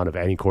smallest town of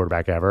any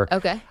quarterback ever.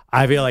 Okay.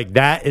 I feel like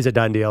that is a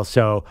done deal.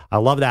 So I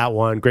love that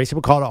one. Grayson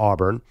McCall to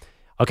Auburn.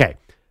 Okay.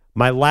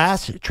 My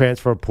last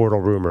transfer portal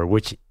rumor,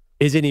 which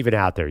isn't even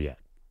out there yet.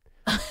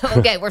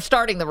 Okay, we're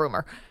starting the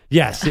rumor.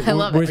 Yes. I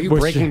love it. Are you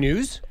breaking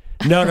news?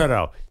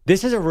 No.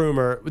 This is a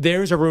rumor.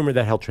 There's a rumor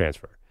that he'll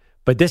transfer.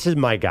 But this is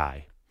my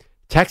guy.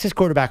 Texas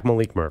quarterback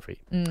Malik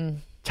Murphy.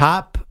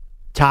 Top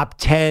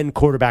 10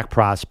 quarterback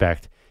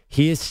prospect.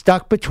 He is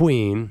stuck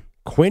between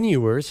Quinn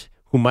Ewers,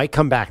 who might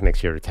come back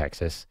next year to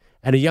Texas,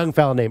 and a young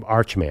fellow named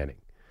Arch Manning.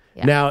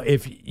 Yeah. Now,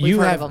 if you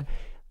have,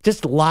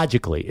 just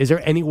logically, is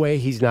there any way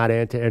he's not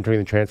entering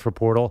the transfer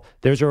portal?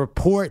 There's a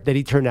report that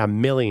he turned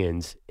down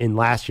millions in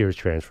last year's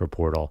transfer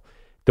portal.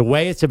 The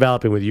way it's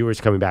developing with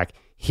Ewers coming back,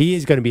 he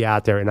is going to be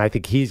out there, and I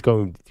think he's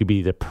going to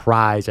be the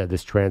prize of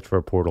this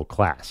transfer portal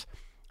class.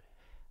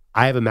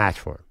 I have a match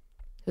for him.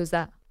 Who's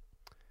that?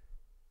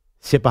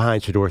 Sit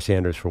behind Shedeur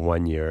Sanders for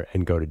 1 year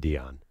and go to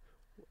Deon.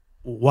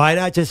 Why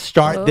not just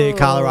start the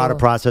Colorado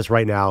process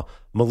right now?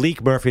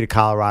 Malik Murphy to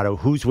Colorado.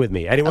 Who's with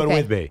me? Anyone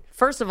with me?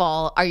 First of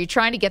all, are you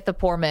trying to get the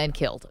poor man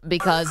killed?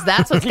 Because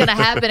that's what's going to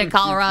happen in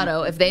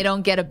Colorado if they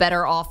don't get a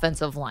better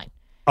offensive line.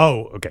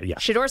 Oh, okay, yeah.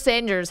 Shedeur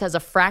Sanders has a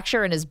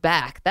fracture in his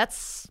back.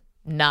 That's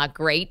not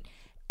great.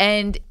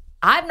 And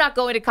I'm not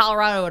going to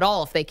Colorado at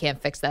all if they can't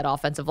fix that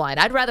offensive line.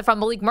 I'd rather, if I'm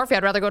Malik Murphy,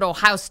 I'd rather go to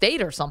Ohio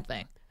State or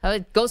something. I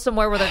would go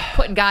somewhere where they're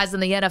putting guys in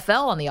the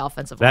NFL on the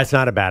offensive line. That's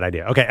not a bad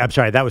idea. Okay, I'm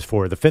sorry. That was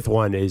 4. The 5th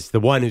one is the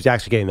one who's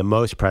actually getting the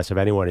most press of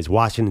anyone is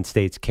Washington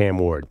State's Cam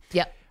Ward.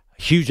 Yep.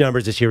 Huge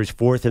numbers this year. He's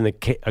 4th in the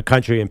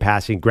country in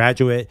passing.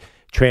 Graduate,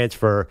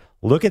 transfer.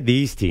 Look at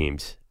these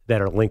teams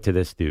that are linked to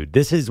this dude.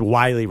 This is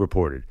widely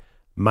reported.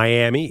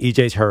 Miami,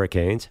 EJ's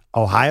Hurricanes.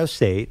 Ohio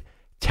State.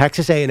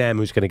 Texas A&M,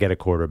 who's going to get a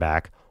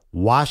quarterback.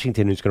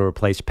 Washington, who's going to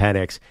replace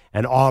Penix.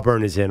 And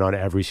Auburn is in on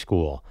every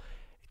school.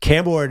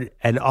 Cam Ward,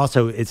 and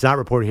also it's not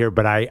reported here,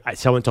 but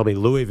someone told me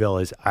Louisville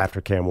is after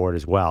Cam Ward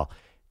as well.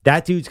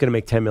 That dude's going to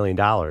make $10 million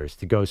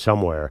to go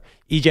somewhere.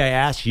 EJ, I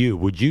asked you,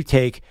 would you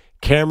take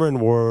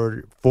Cameron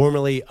Ward,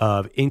 formerly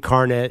of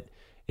Incarnate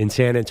in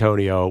San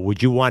Antonio,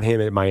 would you want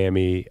him at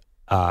Miami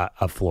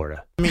of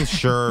Florida? I mean,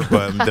 sure,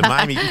 but the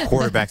Miami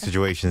quarterback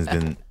situation has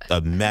been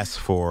a mess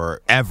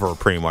forever,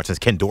 pretty much, since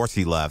Ken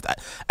Dorsey left.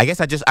 I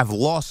guess I've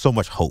lost so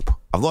much hope.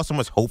 I've lost so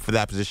much hope for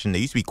that position. They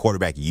used to be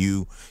quarterback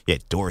you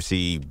had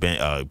Dorsey,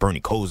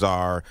 Bernie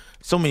Kosar,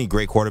 so many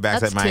great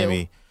quarterbacks at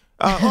Miami.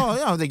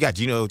 They got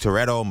Gino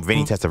Toretto,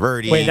 Vinny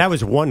Testaverde. Wait, that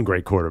was one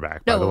great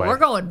quarterback, by the way. No, we're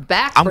going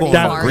back I'm pretty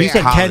going far. You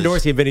said Ken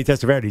Dorsey and Vinny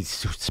Testaverde.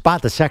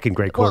 Spot the second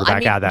great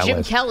quarterback out of that Jim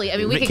list. Kelly. I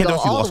mean, we could Ken go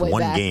Dorsey all lost the way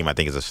one back. game, I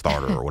think, as a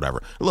starter or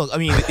whatever. Look, I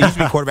mean, it used to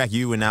be quarterback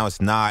you, and now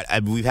it's not.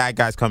 We've had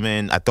guys come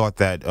in. I thought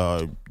that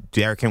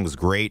Derrick Henry was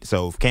great,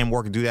 so if Cam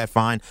Ward can do that,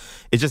 fine.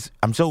 It's just,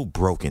 I'm so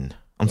broken.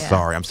 I'm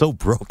sorry. I'm so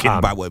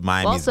broken by what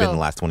Miami's been in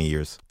the last 20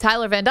 years.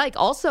 Tyler Van Dyke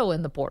also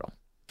in the portal.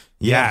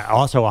 Yeah,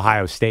 also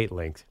Ohio State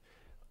linked.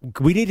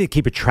 We need to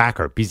keep a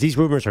tracker because these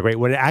rumors are great.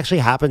 When it actually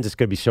happens, it's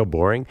going to be so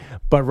boring.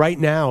 But right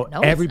now,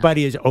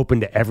 everybody is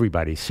open to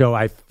everybody. So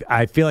I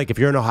feel like if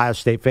you're an Ohio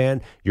State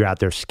fan, you're out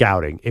there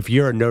scouting. If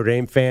you're a Notre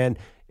Dame fan,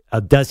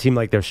 it does seem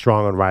like they're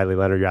strong on Riley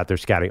Leonard. You're out there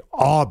scouting.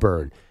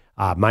 Auburn,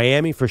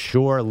 Miami for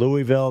sure,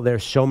 Louisville.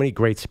 There's so many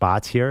great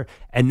spots here.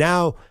 And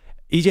now,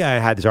 EJ and I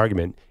had this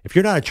argument. If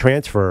you're not a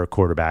transfer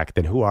quarterback,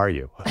 then who are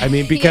you? I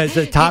mean, because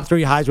the top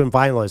 3 Heisman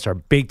finalists are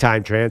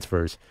big-time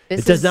transfers.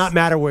 It does not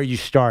matter where you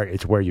start.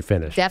 It's where you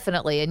finish.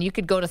 Definitely. And you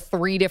could go to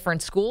 3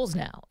 different schools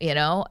now,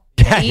 Yeah,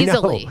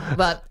 easily.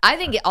 But I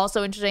think it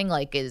also interesting,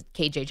 like, is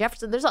KJ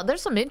Jefferson.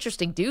 There's some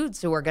interesting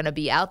dudes who are going to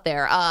be out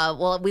there.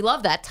 Well, we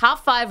love that.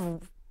 Top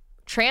 5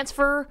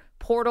 transfer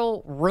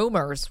portal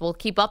rumors. We'll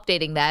keep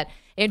updating that.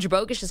 Andrew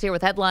Bogish is here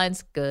with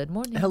headlines. Good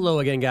morning. Hello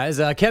again, guys.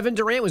 Kevin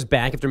Durant was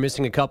back after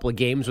missing a couple of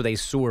games with a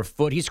sore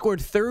foot. He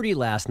scored 30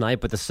 last night,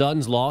 but the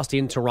Suns lost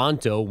in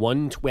Toronto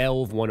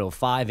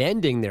 112-105,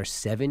 ending their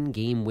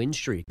 7-game win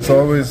streak. It's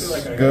always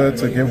good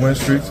to get win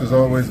streaks. It's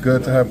always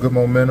good to have good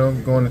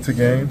momentum going into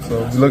games.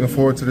 So we're looking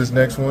forward to this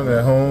next one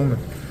at home.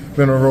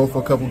 Been on the road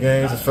for a couple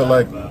games. It felt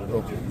like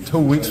 2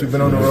 weeks we've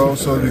been on the road,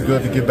 so it'll be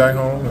good to get back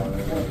home.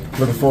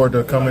 Looking forward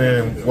to coming in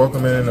and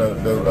welcoming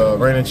the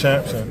reigning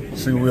champs and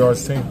see who we are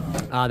as a team.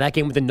 That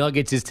game with the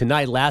Nuggets is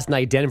tonight. Last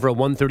night, Denver, a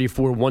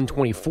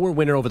 134-124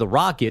 winner over the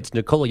Rockets.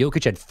 Nikola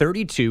Jokic had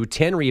 32,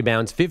 10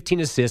 rebounds, 15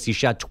 assists. He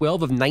shot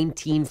 12 of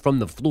 19 from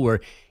the floor.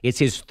 It's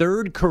his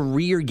 3rd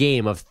career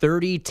game of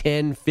 30,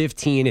 10,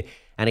 15,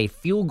 and a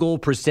field goal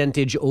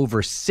percentage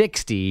over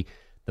 60,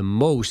 the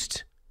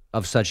most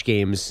of such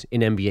games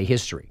in NBA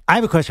history. I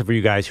have a question for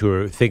you guys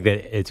who think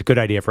that it's a good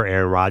idea for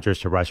Aaron Rodgers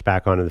to rush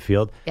back onto the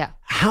field. Yeah.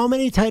 How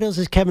many titles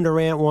has Kevin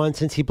Durant won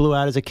since he blew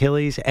out his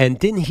Achilles? And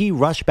didn't he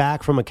rush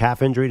back from a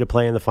calf injury to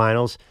play in the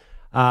finals?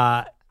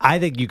 I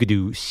think you could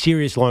do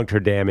serious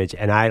long-term damage,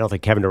 and I don't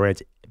think Kevin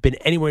Durant's been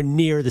anywhere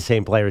near the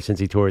same player since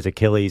he tore his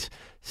Achilles.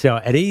 So,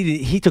 and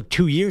he took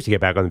 2 years to get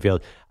back on the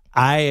field.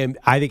 I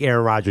think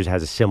Aaron Rodgers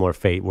has a similar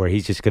fate where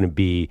he's just going to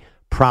be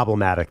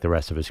problematic the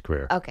rest of his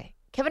career. Okay.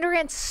 Kevin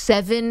Durant's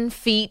 7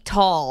 feet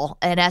tall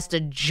and has to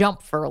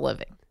jump for a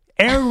living.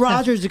 Aaron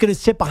Rodgers is going to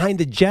sit behind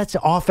the Jets'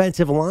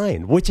 offensive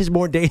line. Which is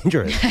more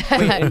dangerous?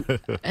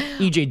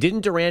 EJ,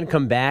 didn't Durant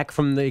come back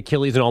from the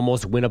Achilles and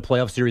almost win a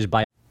playoff series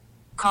by...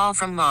 Call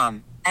from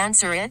mom.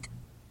 Answer it.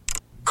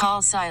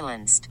 Call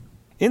silenced.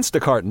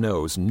 Instacart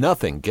knows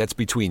nothing gets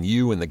between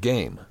you and the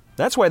game.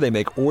 That's why they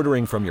make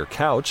ordering from your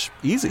couch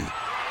easy.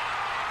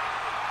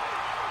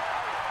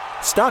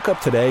 Stock up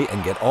today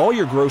and get all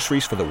your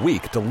groceries for the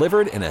week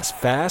delivered in as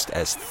fast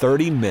as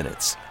 30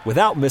 minutes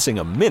without missing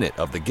a minute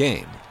of the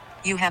game.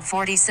 You have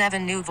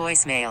 47 new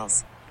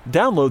voicemails.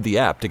 Download the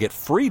app to get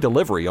free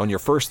delivery on your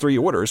first 3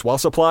 orders while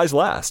supplies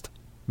last.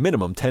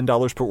 Minimum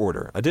 $10 per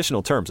order.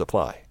 Additional terms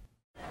apply.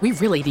 We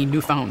really need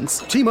new phones.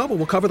 T-Mobile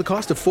will cover the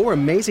cost of 4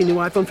 amazing new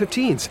iPhone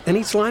 15s, and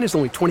each line is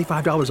only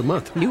 $25 a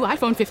month. New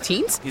iPhone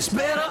 15s? It's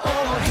better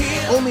over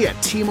here. Only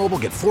at T-Mobile,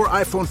 get 4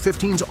 iPhone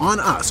 15s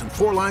on us and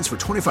 4 lines for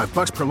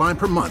 $25 per line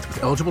per month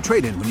with eligible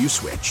trade-in when you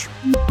switch.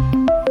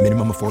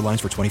 Minimum of 4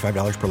 lines for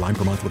 $25 per line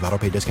per month with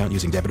autopay discount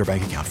using debit or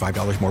bank account.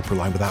 $5 more per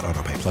line without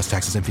autopay, plus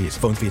taxes and fees.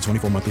 Phone fee at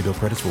 24 monthly bill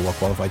credits for well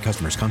qualified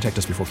customers. Contact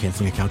us before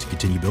canceling account to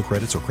continue bill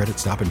credits or credit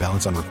stop and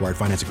balance on required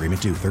finance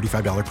agreement due.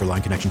 $35 per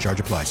line connection charge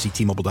applies. See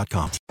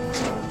T-Mobile.com.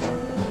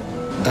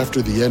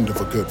 After the end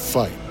of a good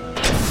fight,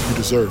 you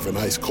deserve an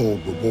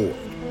ice-cold reward.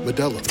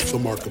 Modelo is the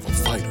mark of a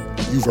fighter.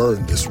 You've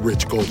earned this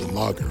rich golden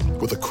lager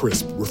with a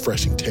crisp,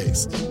 refreshing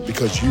taste.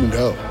 Because you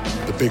know,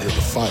 the bigger the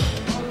fight,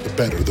 the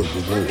better the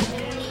reward.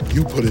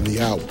 You put in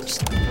the hours,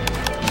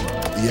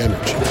 the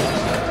energy,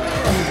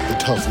 the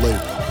tough labor.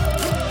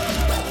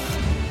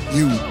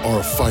 You are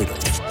a fighter,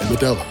 and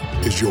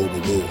Modelo is your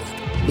reward.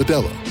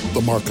 Modelo,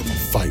 the mark of a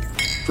fighter.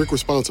 Drink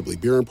responsibly.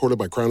 Beer imported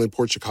by Crown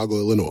Imports, Chicago,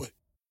 Illinois.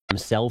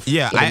 Himself.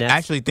 Yeah, I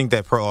actually think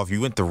that Perloff,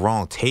 you went the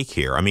wrong take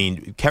here. I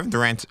mean, Kevin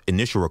Durant's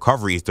initial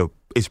recovery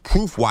is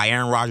proof why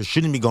Aaron Rodgers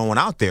shouldn't be going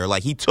out there.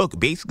 Like, he took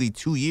basically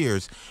 2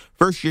 years.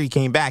 First year he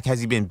came back.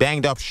 Has he been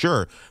banged up?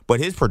 Sure. But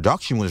his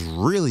production was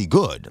really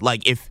good.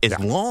 Like, as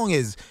long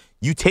as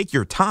you take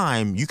your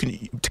time, you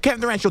can. Kevin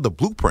Durant showed the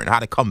blueprint how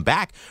to come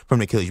back from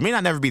the Achilles. You may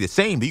not never be the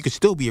same, but you could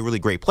still be a really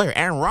great player.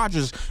 Aaron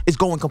Rodgers is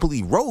going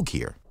completely rogue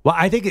here. Well,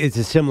 I think it's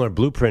a similar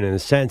blueprint in the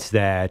sense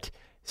that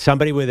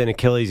somebody with an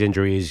Achilles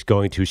injury is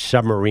going to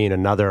submarine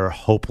another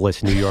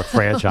hopeless New York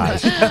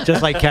franchise,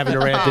 just like Kevin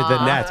Durant did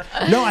the Nets.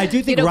 No, I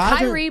do think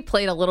Kyrie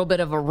played a little bit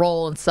of a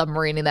role in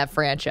submarining that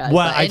franchise.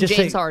 Well, and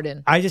James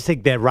Harden. I just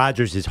think that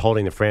Rodgers is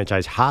holding the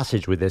franchise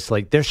hostage with this.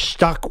 Like, they're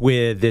stuck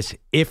with this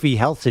iffy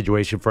health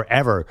situation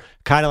forever,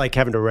 kind of like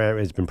Kevin Durant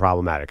has been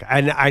problematic.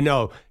 And I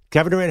know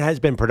Kevin Durant has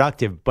been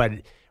productive, but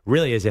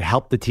really, has it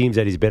helped the teams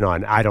that he's been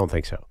on? I don't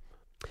think so.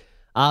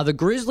 The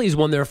Grizzlies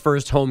won their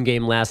first home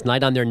game last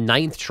night on their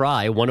 9th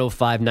try,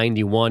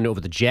 105-91 over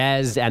the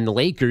Jazz, and the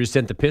Lakers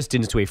sent the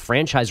Pistons to a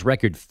franchise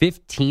record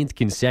 15th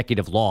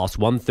consecutive loss,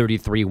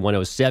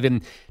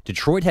 133-107.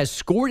 Detroit has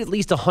scored at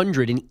least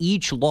 100 in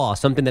each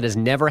loss, something that has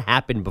never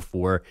happened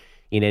before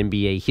in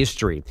NBA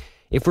history.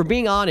 If we're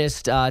being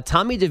honest,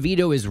 Tommy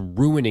DeVito is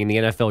ruining the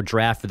NFL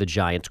draft for the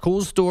Giants.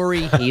 Cool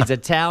story. He's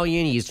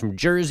Italian. He's from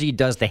Jersey.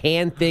 Does the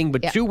hand thing.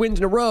 But 2 wins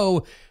in a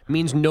row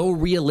means no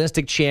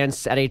realistic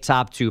chance at a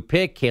top 2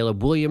 pick,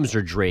 Caleb Williams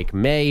or Drake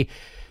May.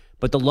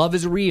 But the love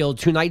is real.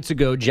 2 nights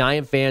ago,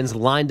 Giant fans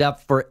lined up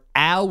for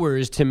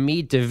hours to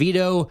meet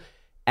DeVito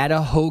at a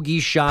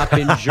hoagie shop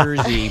in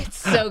Jersey. It's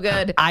so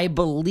good. I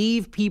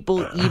believe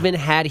people even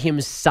had him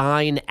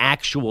sign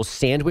actual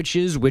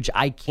sandwiches, which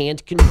I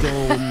can't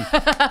condone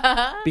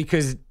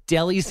because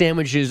deli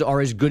sandwiches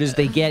are as good as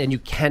they get, and you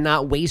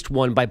cannot waste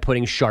one by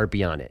putting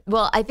Sharpie on it.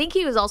 Well, I think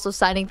he was also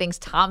signing things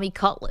Tommy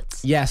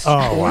Cutlets. Yes,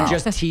 or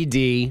just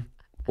TD,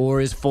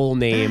 or his full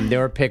name.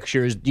 There are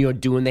pictures,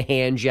 doing the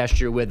hand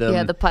gesture with him.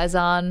 Yeah, the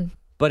Paisan.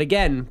 But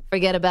again,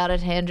 forget about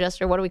it, hand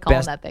gesture. What are we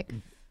calling that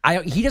thing?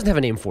 He doesn't have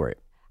a name for it.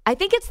 I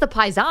think it's the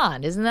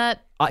Paisan, isn't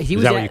that?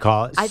 Is that what you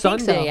call it? I think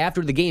Sunday so.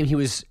 after the game, he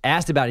was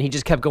asked about it, and he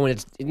just kept going.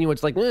 It's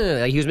like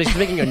he was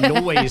making a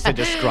noise to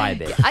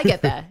describe it. I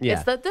get that. Yeah.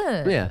 It's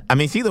the yeah. I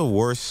mean, is he the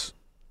worst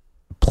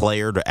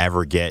player to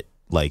ever get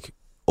like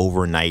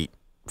overnight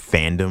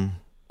fandom?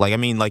 Like, I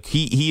mean, like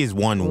he has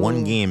won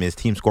one game. His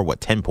team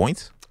scored 10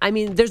 points? I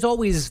mean, there's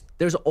always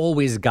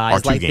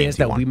guys like this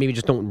that we maybe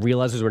just don't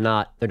realize they're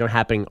not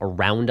happening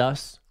around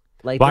us.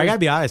 Like, well, I got to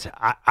be honest.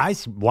 I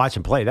watch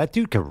him play. That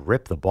dude can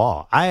rip the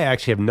ball. I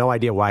actually have no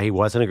idea why he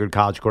wasn't a good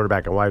college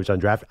quarterback and why he was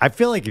undrafted. I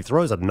feel like he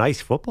throws a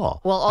nice football.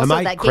 Well,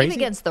 also that game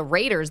against the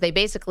Raiders, they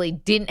basically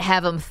didn't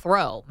have him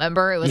throw.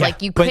 Remember? It was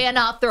like you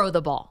cannot throw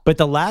the ball. But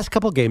the last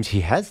couple games,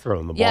 he has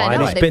thrown the ball. Yeah, I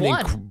know, and it's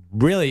been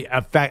really,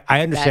 in fact,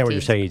 I understand what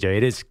you're saying, EJ.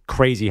 It is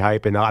crazy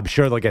hype, and I'm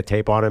sure they'll get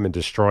tape on him and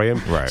destroy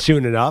him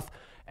soon enough.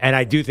 And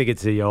I do think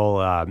it's the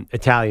old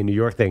Italian New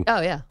York thing. Oh,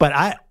 yeah.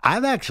 But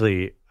I'm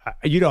actually...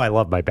 I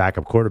love my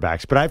backup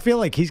quarterbacks, but I feel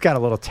like he's got a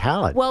little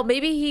talent. Well,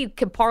 maybe he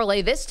could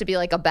parlay this to be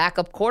like a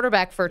backup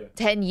quarterback for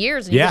 10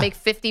 years, and you can make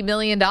 $50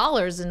 million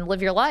and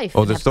live your life.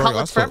 Oh, and have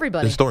cutlets for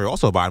everybody. The story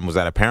also about him was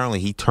that apparently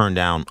he turned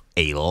down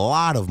a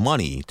lot of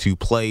money to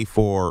play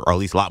for, or at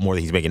least a lot more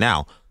than he's making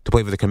now, to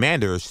play for the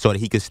Commanders so that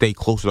he could stay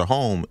closer to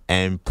home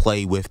and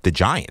play with the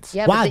Giants.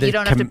 Yeah, but you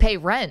don't have to pay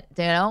rent,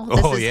 This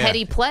is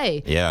heady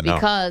play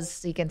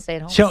because he can stay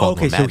at home.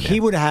 So he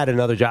would have had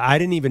another job. I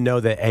didn't even know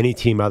that any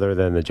team other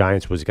than the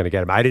Giants was going to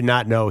get him. I did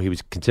not know he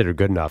was considered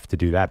good enough to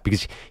do that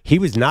because he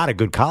was not a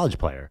good college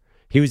player.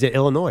 He was at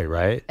Illinois,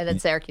 right? And then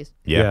Syracuse.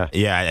 Yeah.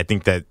 I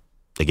think that,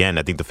 again,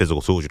 the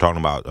physical tools you're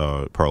talking about,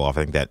 Perloff,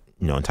 I think that,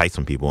 entice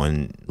some people.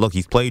 And look,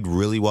 he's played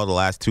really well the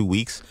last 2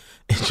 weeks.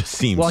 It just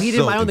seems well. He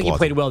didn't. I don't think he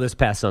played well this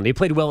past Sunday. He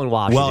played well in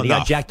Washington. Well, he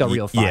got jacked up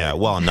real fast. Yeah,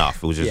 well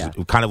enough. It was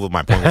just kind of what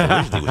my point was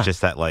originally. Was just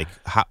that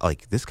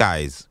this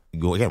guy's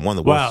again one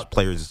of the worst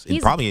players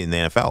probably in the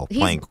NFL.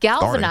 He's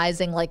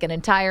galvanizing like an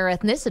entire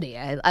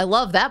ethnicity. I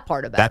love that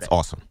part about it. That's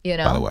awesome.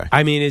 By the way,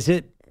 I mean, is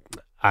it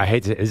a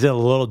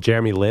little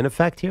Jeremy Lin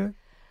effect here?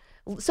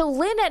 So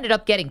Lynn ended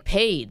up getting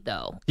paid,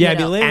 though. Yeah, you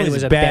know? Lynn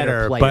was a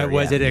better, player, but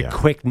was it a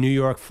quick New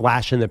York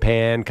flash in the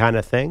pan kind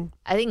of thing?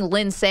 I think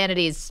Lynn's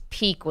Sanity's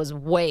peak was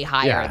way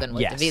higher than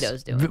what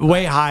DeVito's doing.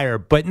 Way higher.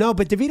 But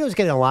DeVito's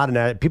getting a lot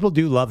of people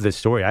do love this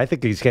story. I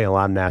think he's getting a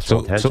lot of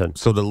national attention.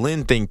 So the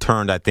Lynn thing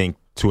turned, I think,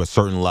 to a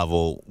certain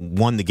level.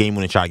 Won the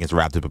game-winning shot against the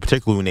Raptors, but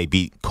particularly when they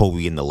beat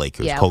Kobe and the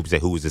Lakers. Yeah. Kobe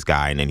said, "Who is this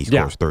guy?" And then he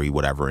scores 30,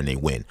 whatever, and they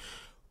win.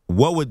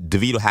 What would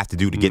DeVito have to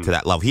do to get to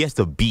that level? He has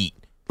to beat.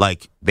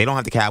 They don't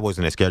have the Cowboys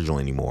in their schedule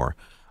anymore.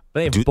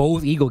 They have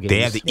both Eagle games. They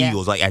have the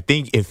Eagles. I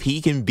think if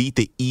he can beat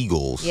the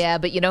Eagles. Yeah,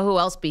 but you know who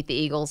else beat the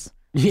Eagles?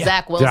 Yeah.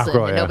 Zach Wilson.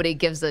 Rowe, and nobody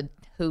gives a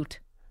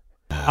hoot.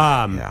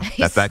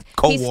 That's that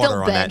cold he's water still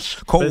on benched.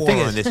 that. Cold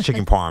water on this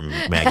chicken parm,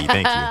 Maggie.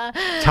 Thank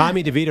you.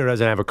 Tommy DeVito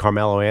doesn't have a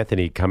Carmelo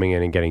Anthony coming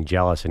in and getting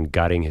jealous and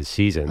gutting his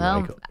season.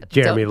 Well,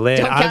 Jeremy Lin.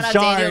 Don't count I'm out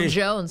sorry. Daniel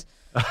Jones.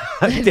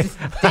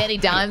 Danny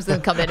Dimes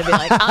then come in and be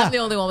like, I'm the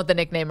only one with the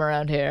nickname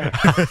around here.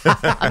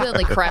 I'm the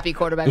only crappy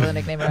quarterback with a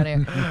nickname around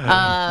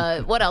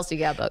here. What else you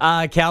got,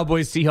 Buck?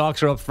 Cowboys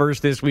Seahawks are up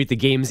first this week. The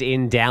game's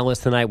in Dallas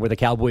tonight, where the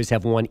Cowboys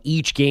have won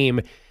each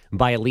game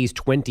by at least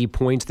 20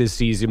 points this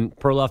season.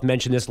 Perloff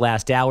mentioned this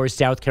last hour.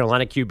 South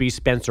Carolina QB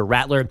Spencer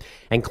Rattler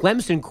and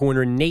Clemson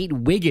corner Nate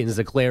Wiggins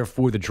declare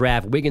for the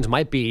draft. Wiggins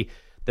might be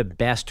the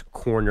best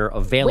corner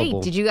available.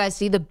 Wait, did you guys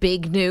see the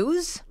big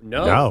news?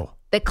 No.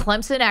 That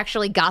Clemson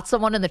actually got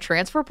someone in the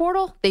transfer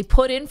portal? They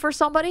put in for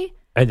somebody?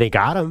 And they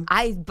got him.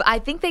 I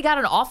think they got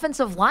an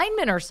offensive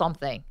lineman or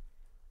something.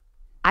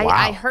 Wow.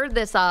 I heard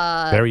this.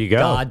 There you go.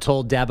 God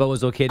told Dabo it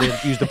was okay to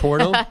use the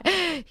portal?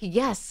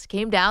 Yes,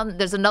 came down.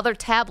 There's another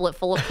tablet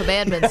full of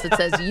commandments that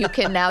says you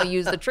can now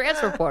use the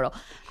transfer portal.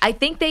 I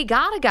think they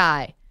got a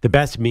guy. The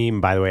best meme,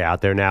 by the way,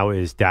 out there now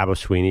is Dabo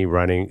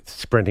Swinney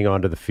sprinting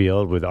onto the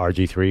field with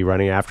RG3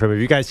 running after him.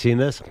 Have you guys seen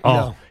this?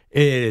 No.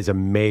 It is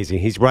amazing.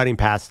 He's running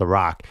past the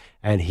rock,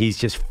 and he's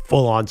just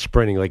full-on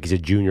sprinting like he's a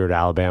junior at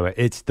Alabama.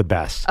 It's the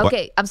best.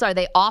 Okay, I'm sorry.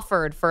 They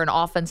offered for an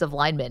offensive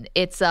lineman.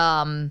 It's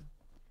a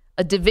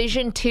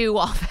Division II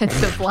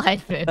offensive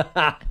lineman.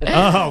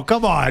 Oh,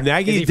 come on.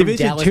 Maggie, Is he from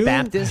Division Dallas II?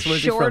 Baptist?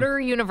 Where's he from? Shorter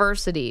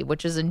University,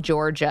 which is in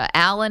Georgia.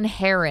 Alan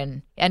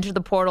Heron entered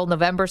the portal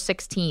November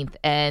 16th,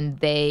 and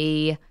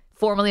they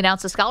formally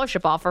announced a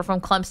scholarship offer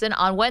from Clemson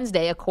on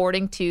Wednesday,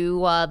 according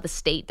to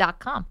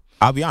thestate.com.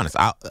 I'll be honest.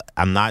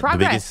 I'm not Progress.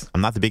 the biggest.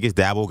 I'm not the biggest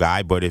Dabo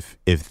guy, but if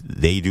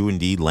they do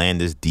indeed land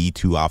this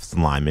D2 offensive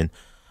lineman,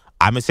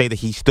 I'm gonna say that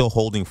he's still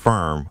holding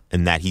firm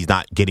and that he's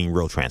not getting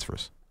real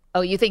transfers.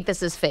 Oh, you think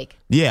this is fake?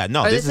 Yeah,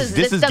 no. Or this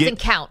doesn't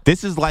count.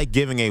 This is like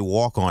giving a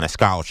walk-on a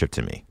scholarship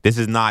to me. This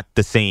is not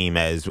the same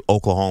as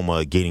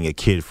Oklahoma getting a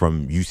kid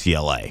from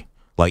UCLA.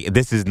 Like,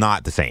 this is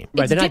not the same.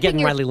 Right, they're not getting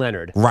your- Riley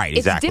Leonard. Right,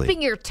 exactly. It's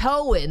dipping your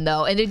toe in,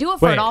 though, and to do it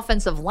for Wait. an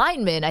offensive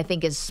lineman, I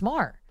think is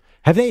smart.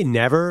 Have they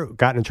never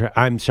gotten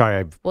I'm sorry,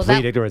 I Well, plead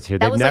that- ignorance here.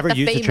 that They've was like never the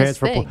used the famous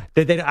transfer thing.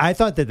 portal. I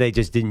thought that they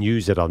just didn't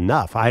use it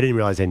enough. I didn't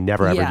realize they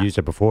never ever Yeah. used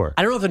it before.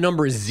 I don't know if the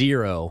number is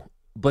 0,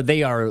 but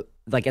they are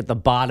like at the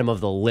bottom of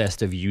the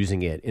list of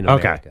using it in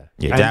America. Okay.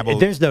 Yeah, And Dabo.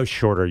 there's no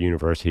shorter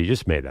university. You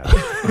just made that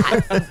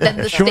up. Then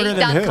the Shorter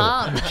than who?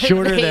 state.com.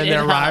 Shorter made than it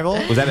their up. rival?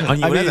 Was that an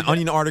onion? I Was that mean- an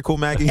onion article,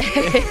 Maggie?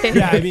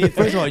 Yeah, I mean,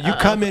 first of all, you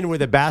come in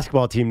with a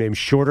basketball team named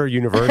Shorter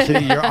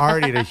University, you're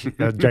already at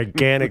a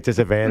gigantic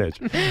disadvantage.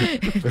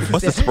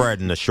 What's the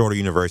spread in the Shorter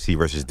University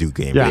versus Duke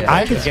game? Yeah, Yeah.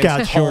 I could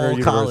scout Against Shorter Hall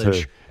University.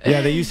 College.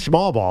 Yeah, they use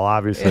small ball,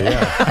 obviously.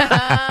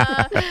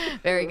 Yeah.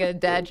 Very good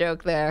dad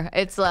joke there.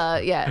 It's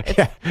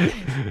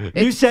It's,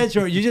 You said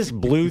short. You just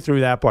blew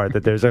through that part.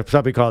 That there's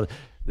something called.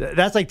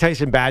 That's like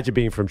Tyson Badgett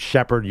being from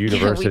Shepherd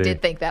University. we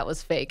did think that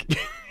was fake.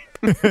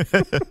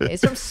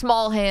 It's from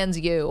Small Hands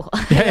U.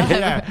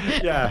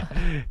 yeah.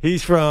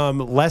 He's from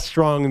less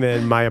strong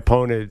than my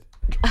opponent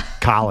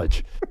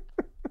college.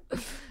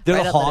 They're Right the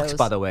up the Hawks, nose.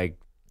 by the way,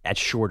 at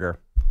Shorter.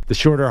 The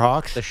Shorter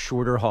Hawks. The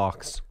Shorter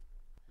Hawks.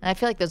 I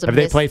feel like there's a Have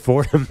they played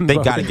for him? They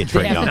got to get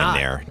Trey They have Young not.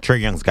 in there. Trey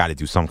Young's got to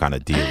do some kind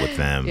of deal with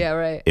them. Yeah,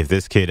 right. If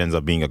this kid ends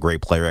up being a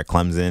great player at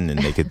Clemson and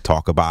they could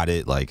talk about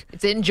it, like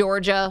It's in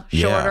Georgia.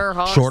 Shorter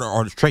Hawks. Shorter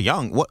or Trey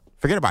Young. What?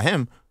 Forget about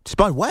him.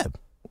 Spud Webb.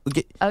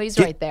 Oh, he's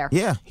right there.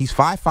 Yeah, he's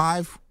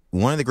 5'5",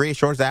 one of the greatest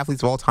shortest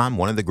athletes of all time.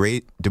 One of the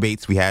great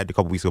debates we had a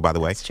couple weeks ago, by the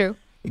way. It's true.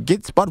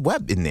 Get Spud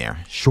Webb in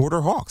there.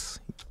 Shorter Hawks.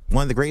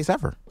 One of the greatest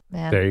ever.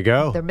 Man, There you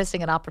go. They're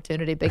missing an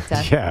opportunity big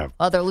time. Yeah.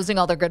 Oh, they're losing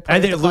all their good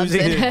players. And they're to losing.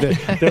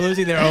 Clemson. They're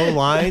losing their O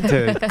line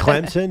to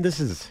Clemson.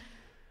 This is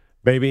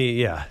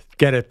maybe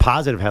get a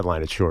positive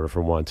headline at Shorter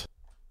for once.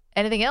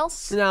 Anything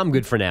else? No, I'm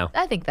good for now.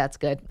 I think that's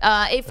good.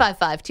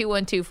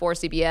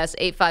 855-212-4CBS,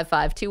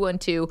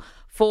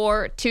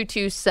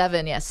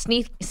 855-212-4227. Yeah,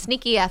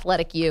 sneaky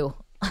athletic you.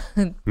 That's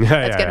going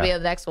to be the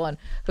next one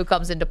who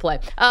comes into play.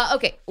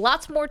 Okay,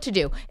 lots more to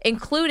do,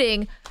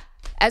 including,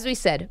 as we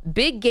said,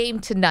 big game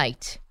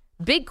tonight.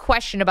 Big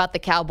question about the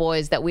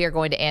Cowboys that we are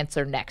going to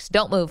answer next.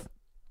 Don't move.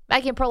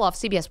 Maggie and Perloff,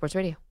 CBS Sports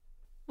Radio.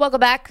 Welcome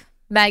back.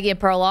 Maggie and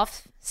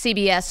Perloff,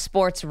 CBS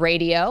Sports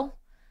Radio.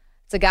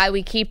 It's a guy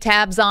we keep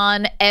tabs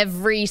on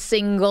every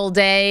single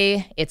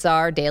day. It's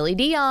our Daily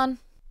Deon.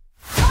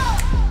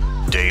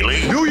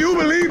 Daily. Do you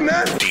believe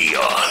that?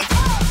 Deon.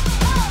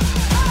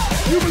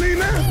 You believe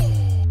now?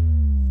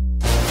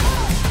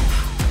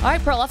 All right,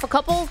 Perloff, a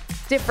couple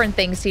different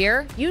things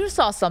here. You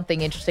saw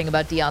something interesting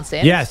about Deon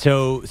Sanders. Yeah,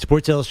 so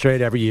Sports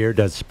Illustrated every year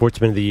does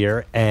Sportsman of the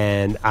Year,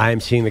 and I'm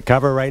seeing the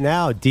cover right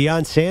now.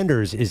 Deon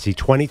Sanders is the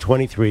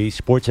 2023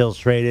 Sports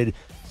Illustrated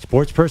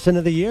Sports Person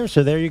of the Year,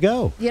 so there you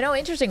go. You know,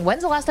 interesting.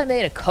 When's the last time they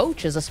had a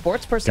coach as a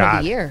Sports Person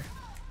of the Year?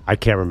 I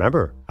can't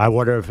remember. I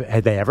wonder if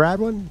had they ever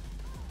had one?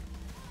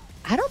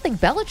 I don't think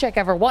Belichick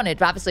ever won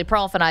it. Obviously,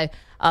 Perloff and I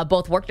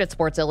both worked at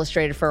Sports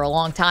Illustrated for a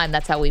long time.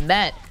 That's how we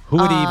met. Who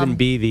would even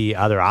be the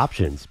other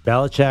options?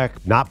 Belichick,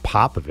 not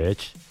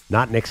Popovich,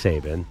 not Nick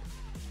Saban.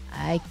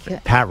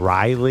 Pat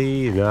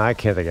Riley? No, I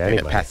can't think of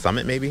anybody. Pat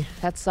Summitt, maybe?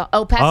 Pat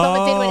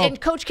Summitt did win. And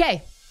Coach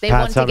K. They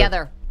Pat won Summitt.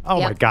 together. Oh,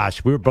 my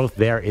gosh. We were both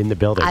there in the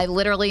building. I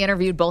literally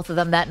interviewed both of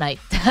them that night.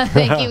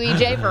 Thank you,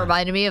 EJ, for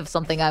reminding me of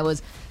something I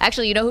was...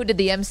 Actually, you know who did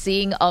the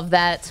emceeing of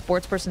that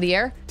Sports Person of the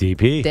Year?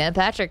 DP. Dan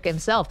Patrick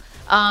himself.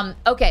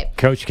 Okay.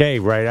 Coach K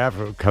right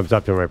after comes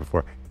up to him right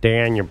before.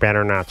 Dan, you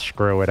better not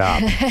screw it up.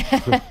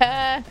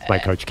 My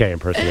Coach K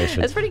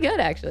impersonation. That's pretty good,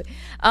 actually.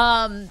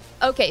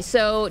 Okay,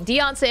 so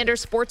Deon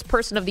Sanders, Sports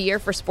Person of the Year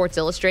for Sports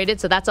Illustrated.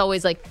 So that's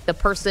always like the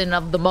person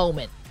of the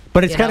moment.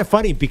 But it's kind of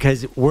funny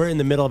because we're in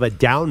the middle of a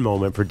down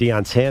moment for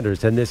Deon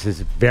Sanders, and this is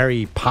a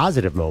very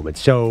positive moment.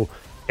 So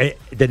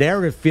the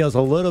narrative feels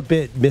a little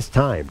bit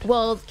mistimed.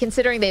 Well,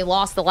 considering they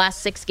lost the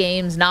last 6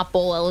 games, not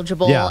bowl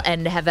eligible,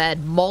 and have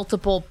had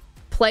multiple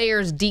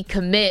players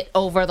decommit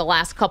over the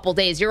last couple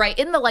days. You're right.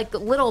 In the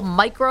little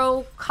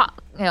micro,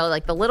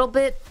 like the little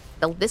bit,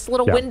 this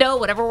little window,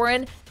 whatever we're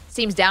in,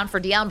 seems down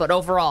for Deon, but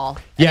overall,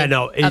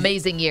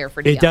 amazing year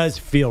for Deon. It does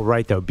feel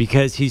right, though,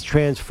 because he's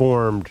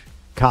transformed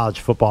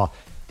college football.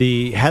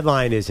 The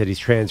headline is that he's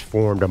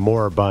transformed a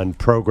moribund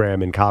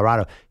program in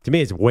Colorado. To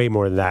me, it's way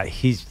more than that.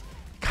 He's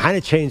kind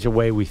of changed the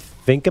way we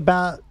think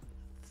about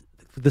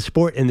the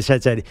sport in the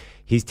sense that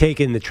he's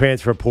taken the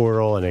transfer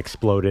portal and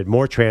exploded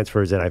more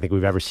transfers than I think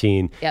we've ever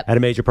seen at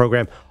a major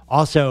program.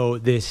 Also,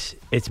 it's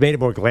made it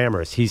more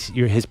glamorous.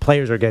 His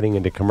players are getting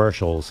into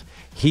commercials.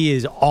 He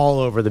is all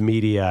over the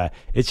media.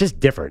 It's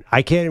just different.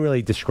 I can't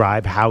really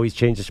describe how he's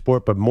changed the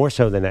sport, but more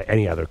so than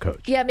any other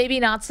coach. Yeah, maybe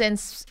not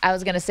since, I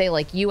was going to say,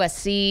 like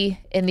USC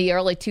in the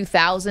early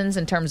 2000s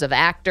in terms of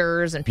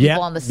actors and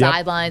people on the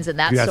sidelines and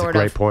that sort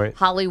of point.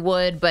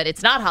 Hollywood. But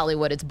it's not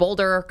Hollywood. It's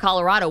Boulder,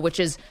 Colorado, which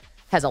has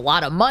a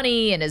lot of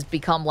money and has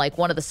become like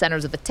one of the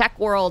centers of the tech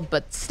world.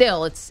 But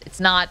still,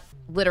 it's not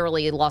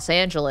literally Los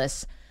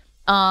Angeles.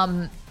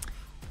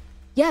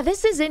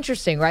 This is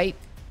interesting, right?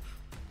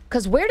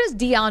 Because where does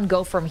Deon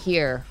go from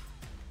here?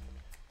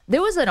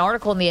 There was an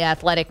article in The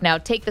Athletic. Now,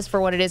 take this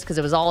for what it is, because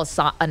it was all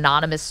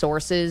anonymous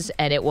sources,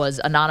 and it was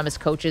anonymous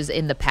coaches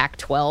in the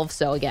Pac-12.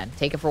 So, again,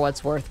 take it for what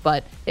it's worth.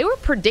 But they were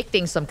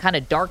predicting some kind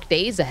of dark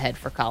days ahead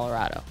for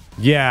Colorado.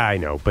 Yeah, I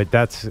know, but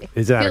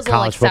is that a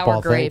college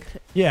football thing?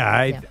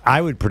 Yeah,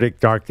 I would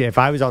predict dark days. If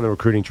I was on the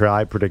recruiting trail,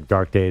 I'd predict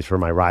dark days for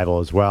my rival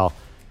as well.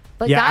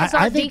 But guys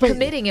are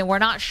decommitting, and we're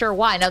not sure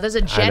why. Now, there's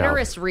a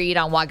generous read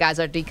on why guys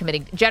are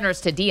decommitting,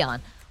 generous to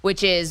Deon,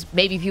 which is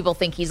maybe people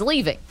think he's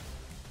leaving.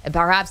 And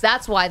perhaps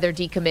that's why they're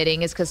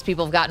decommitting, is because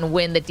people have gotten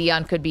wind that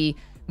Deon could be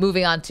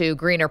moving on to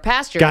greener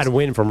pastures. Gotten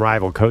wind from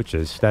rival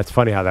coaches. That's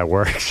funny how that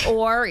works.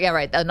 Or,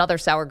 another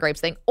sour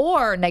grapes thing.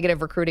 Or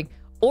negative recruiting.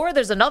 Or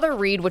there's another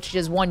read, which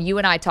is one you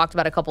and I talked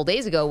about a couple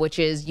days ago, which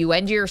is you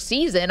end your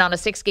season on a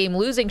 6-game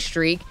losing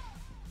streak.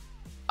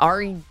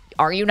 Are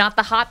you not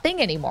the hot thing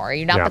anymore? Are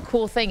you not the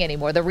cool thing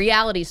anymore? The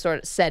reality sort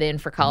of set in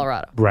for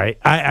Colorado. Right.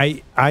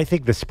 I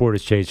think the sport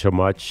has changed so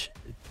much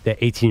that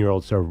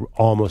 18-year-olds are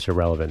almost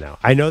irrelevant now.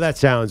 I know that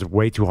sounds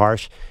way too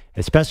harsh,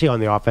 especially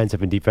on the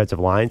offensive and defensive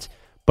lines,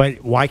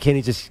 but why can't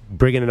he just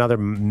bring in another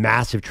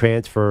massive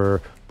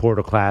transfer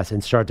portal class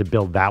and start to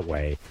build that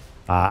way?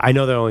 I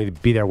know they'll only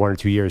be there 1 or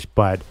 2 years,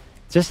 but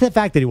just the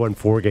fact that he won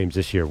 4 games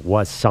this year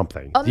was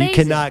something. Amazing. You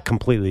cannot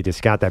completely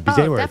discount that because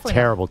they were a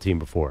terrible team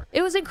before.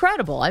 It was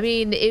incredible. I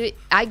mean,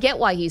 I get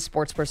why he's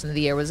Sports Person of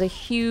the Year. It was a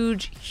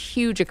huge,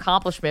 huge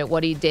accomplishment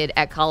what he did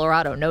at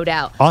Colorado, no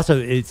doubt. Also,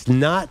 it's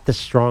not the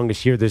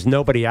strongest year. There's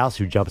nobody else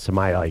who jumps to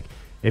my,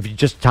 if you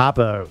just top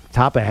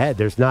ahead,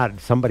 there's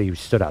not somebody who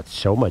stood out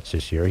so much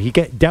this year. He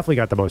definitely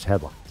got the most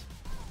headlines.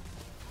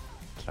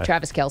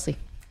 Travis Kelce.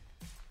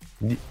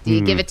 Do you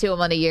give it to him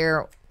on a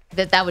year?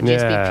 That would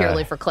just be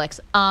purely for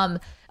clicks.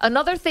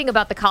 Another thing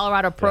about the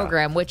Colorado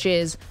program, which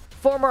is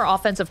former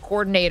offensive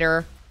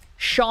coordinator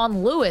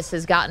Sean Lewis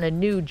has gotten a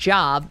new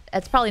job.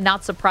 It's probably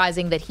not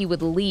surprising that he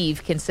would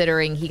leave,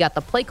 considering he got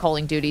the play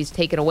calling duties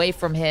taken away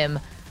from him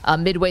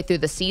midway through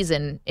the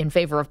season in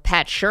favor of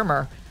Pat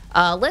Shurmur.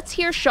 Let's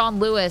hear Sean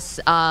Lewis,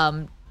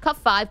 Cup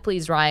 5,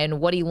 please,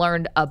 Ryan, what he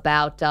learned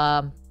about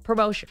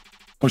promotion.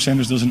 Coach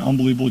Sanders does an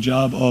unbelievable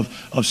job of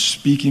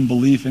speaking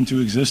belief into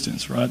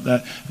existence, right?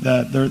 That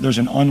there's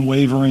an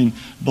unwavering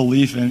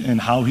belief in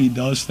how he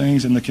does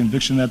things and the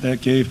conviction that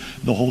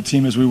gave the whole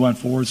team as we went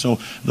forward. So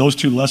those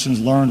 2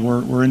 lessons learned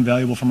were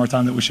invaluable from our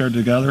time that we shared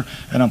together,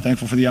 and I'm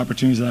thankful for the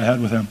opportunities that I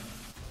had with him.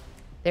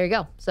 There you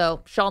go.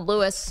 So Sean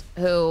Lewis,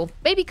 who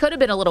maybe could have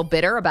been a little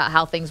bitter about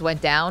how things went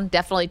down,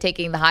 definitely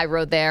taking the high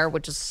road there,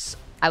 which is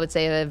I would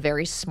say a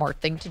very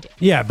smart thing to do.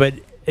 Yeah, but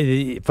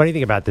the funny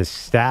thing about this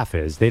staff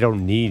is they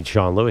don't need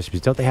Sean Lewis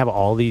because don't they have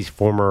all these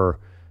former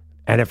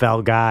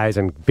NFL guys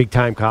and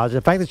big-time college?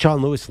 The fact that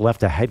Sean Lewis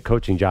left a head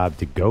coaching job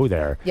to go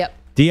there. Yep.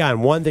 Deon,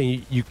 one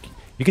thing you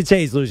could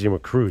say he's losing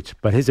recruits,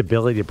 but his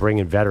ability to bring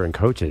in veteran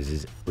coaches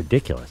is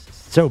ridiculous.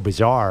 It's so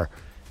bizarre.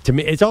 To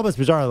me, it's almost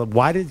bizarre.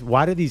 Why is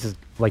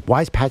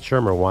Pat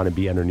Shurmur want to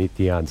be underneath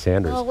Deion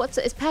Sanders? Well,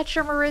 is Pat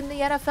Shurmur in the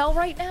NFL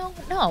right now?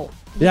 No.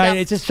 Yeah,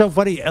 it's just so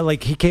funny.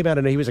 Like, he came out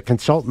and he was a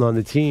consultant on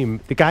the team.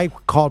 The guy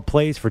called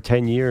plays for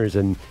 10 years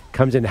and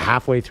comes in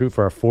halfway through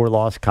for a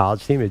 4-loss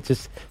college team. It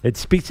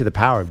speaks to the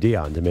power of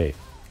Deion to me.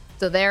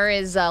 So there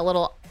is a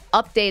little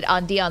update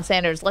on Deion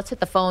Sanders. Let's hit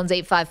the phones,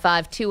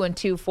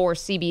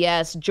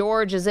 855-212-4CBS.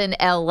 George is in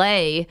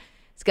L.A.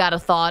 He's got a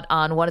thought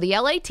on one of the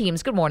L.A.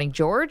 teams. Good morning,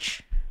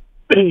 George.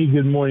 Hey,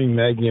 good morning,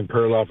 Maggie and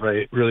Perloff.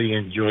 I really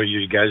enjoy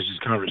you guys'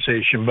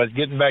 conversation. But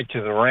getting back to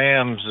the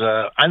Rams,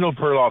 I know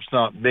Perloff's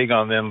not big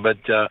on them, but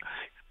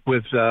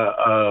with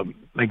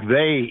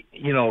McVay,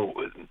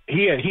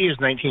 he has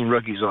 19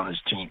 rookies on his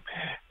team,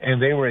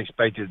 and they were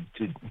expected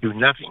to do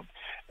nothing.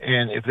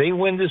 And if they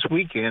win this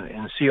weekend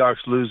and the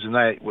Seahawks lose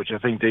tonight, which I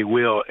think they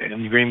will,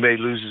 and Green Bay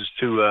loses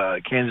to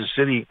Kansas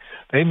City,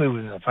 they move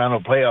in the final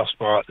playoff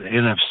spot, the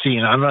NFC.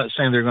 And I'm not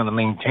saying they're going to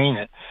maintain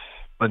it.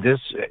 But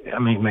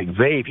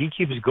McVay, if he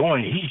keeps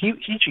going, he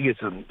should get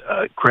some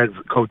credit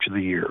for Coach of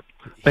the Year.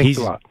 Thanks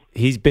a lot.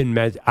 He's been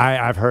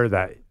I've heard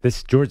that.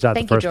 George's not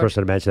the first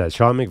person to mention that.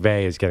 Sean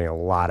McVay is getting a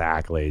lot of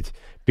accolades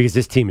because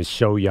this team is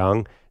so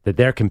young that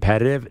they're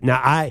competitive.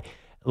 Now,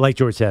 like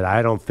George said,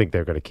 I don't think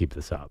they're going to keep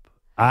this up.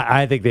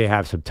 I think they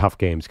have some tough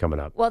games coming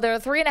up. Well, they're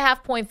a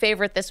 3.5-point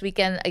favorite this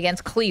weekend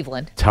against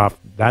Cleveland. Tough.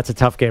 That's a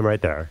tough game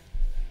right there.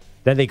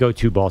 Then they go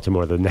to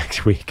Baltimore the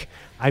next week.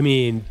 I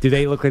mean, do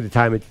they look like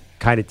the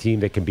kind of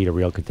team that can beat a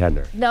real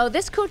contender? No,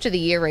 this Coach of the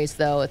Year race,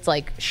 though, it's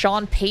like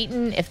Sean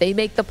Payton, if they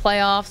make the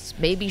playoffs,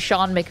 maybe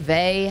Sean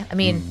McVay. I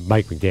mean,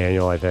 Mike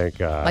McDaniel, I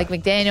think. Mike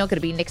McDaniel, could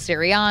it be Nick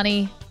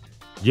Sirianni?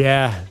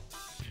 Yeah.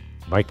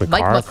 Mike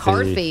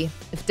McCarthy.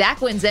 If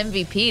Dak wins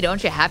MVP,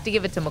 don't you have to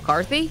give it to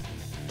McCarthy?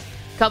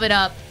 Coming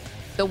up,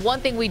 the one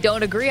thing we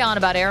don't agree on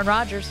about Aaron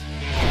Rodgers.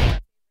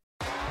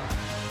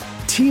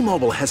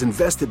 T-Mobile has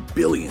invested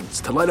billions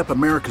to light up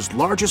America's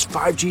largest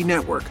 5G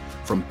network,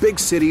 from big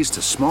cities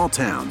to small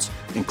towns,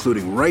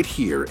 including right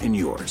here in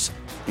yours.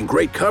 And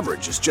great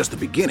coverage is just the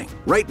beginning.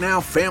 Right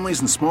now, families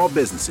and small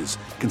businesses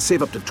can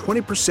save up to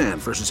 20%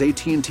 versus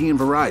AT&T and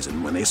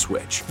Verizon when they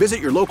switch. Visit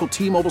your local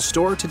T-Mobile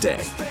store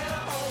today.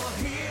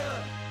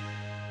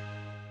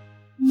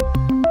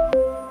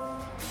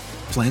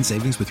 Plan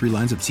savings with 3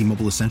 lines of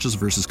T-Mobile Essentials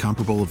versus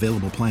comparable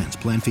available plans.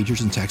 Plan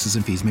features and taxes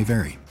and fees may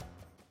vary.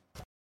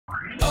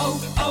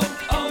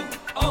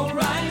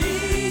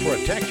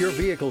 Protect your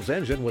vehicle's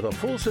engine with a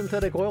full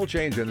synthetic oil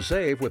change and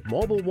save with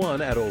Mobile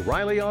One at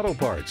O'Reilly Auto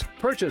Parts.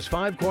 Purchase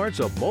 5 quarts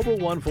of Mobile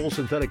One full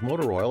synthetic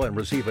motor oil and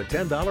receive a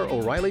 $10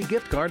 O'Reilly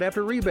gift card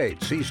after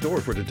rebate. See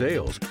store for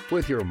details.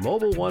 With your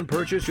Mobile One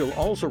purchase, you'll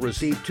also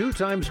receive 2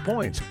 times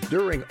points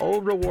during O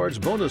Rewards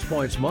Bonus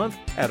Points Month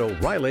at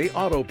O'Reilly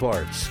Auto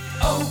Parts.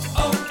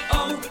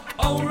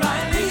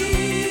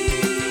 O'Reilly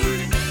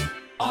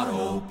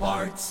Auto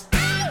Parts.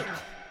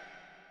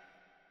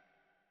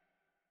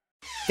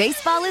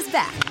 Baseball is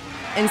back,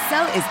 and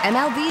so is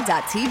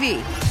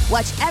MLB.tv.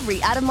 Watch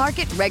every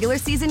out-of-market regular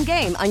season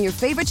game on your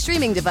favorite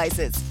streaming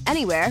devices,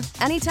 anywhere,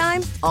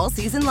 anytime, all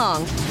season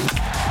long.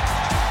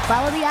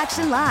 Follow the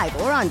action live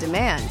or on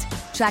demand.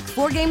 Track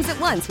 4 games at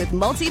once with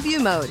multi-view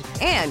mode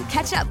and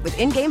catch up with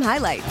in-game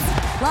highlights.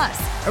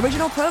 Plus,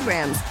 original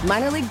programs,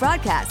 minor league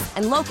broadcasts,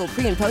 and local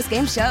pre- and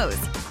post-game shows.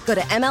 Go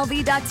to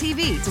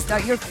MLB.tv to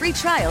start your free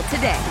trial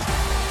today.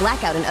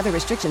 Blackout and other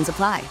restrictions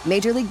apply.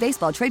 Major League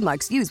Baseball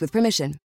trademarks used with permission.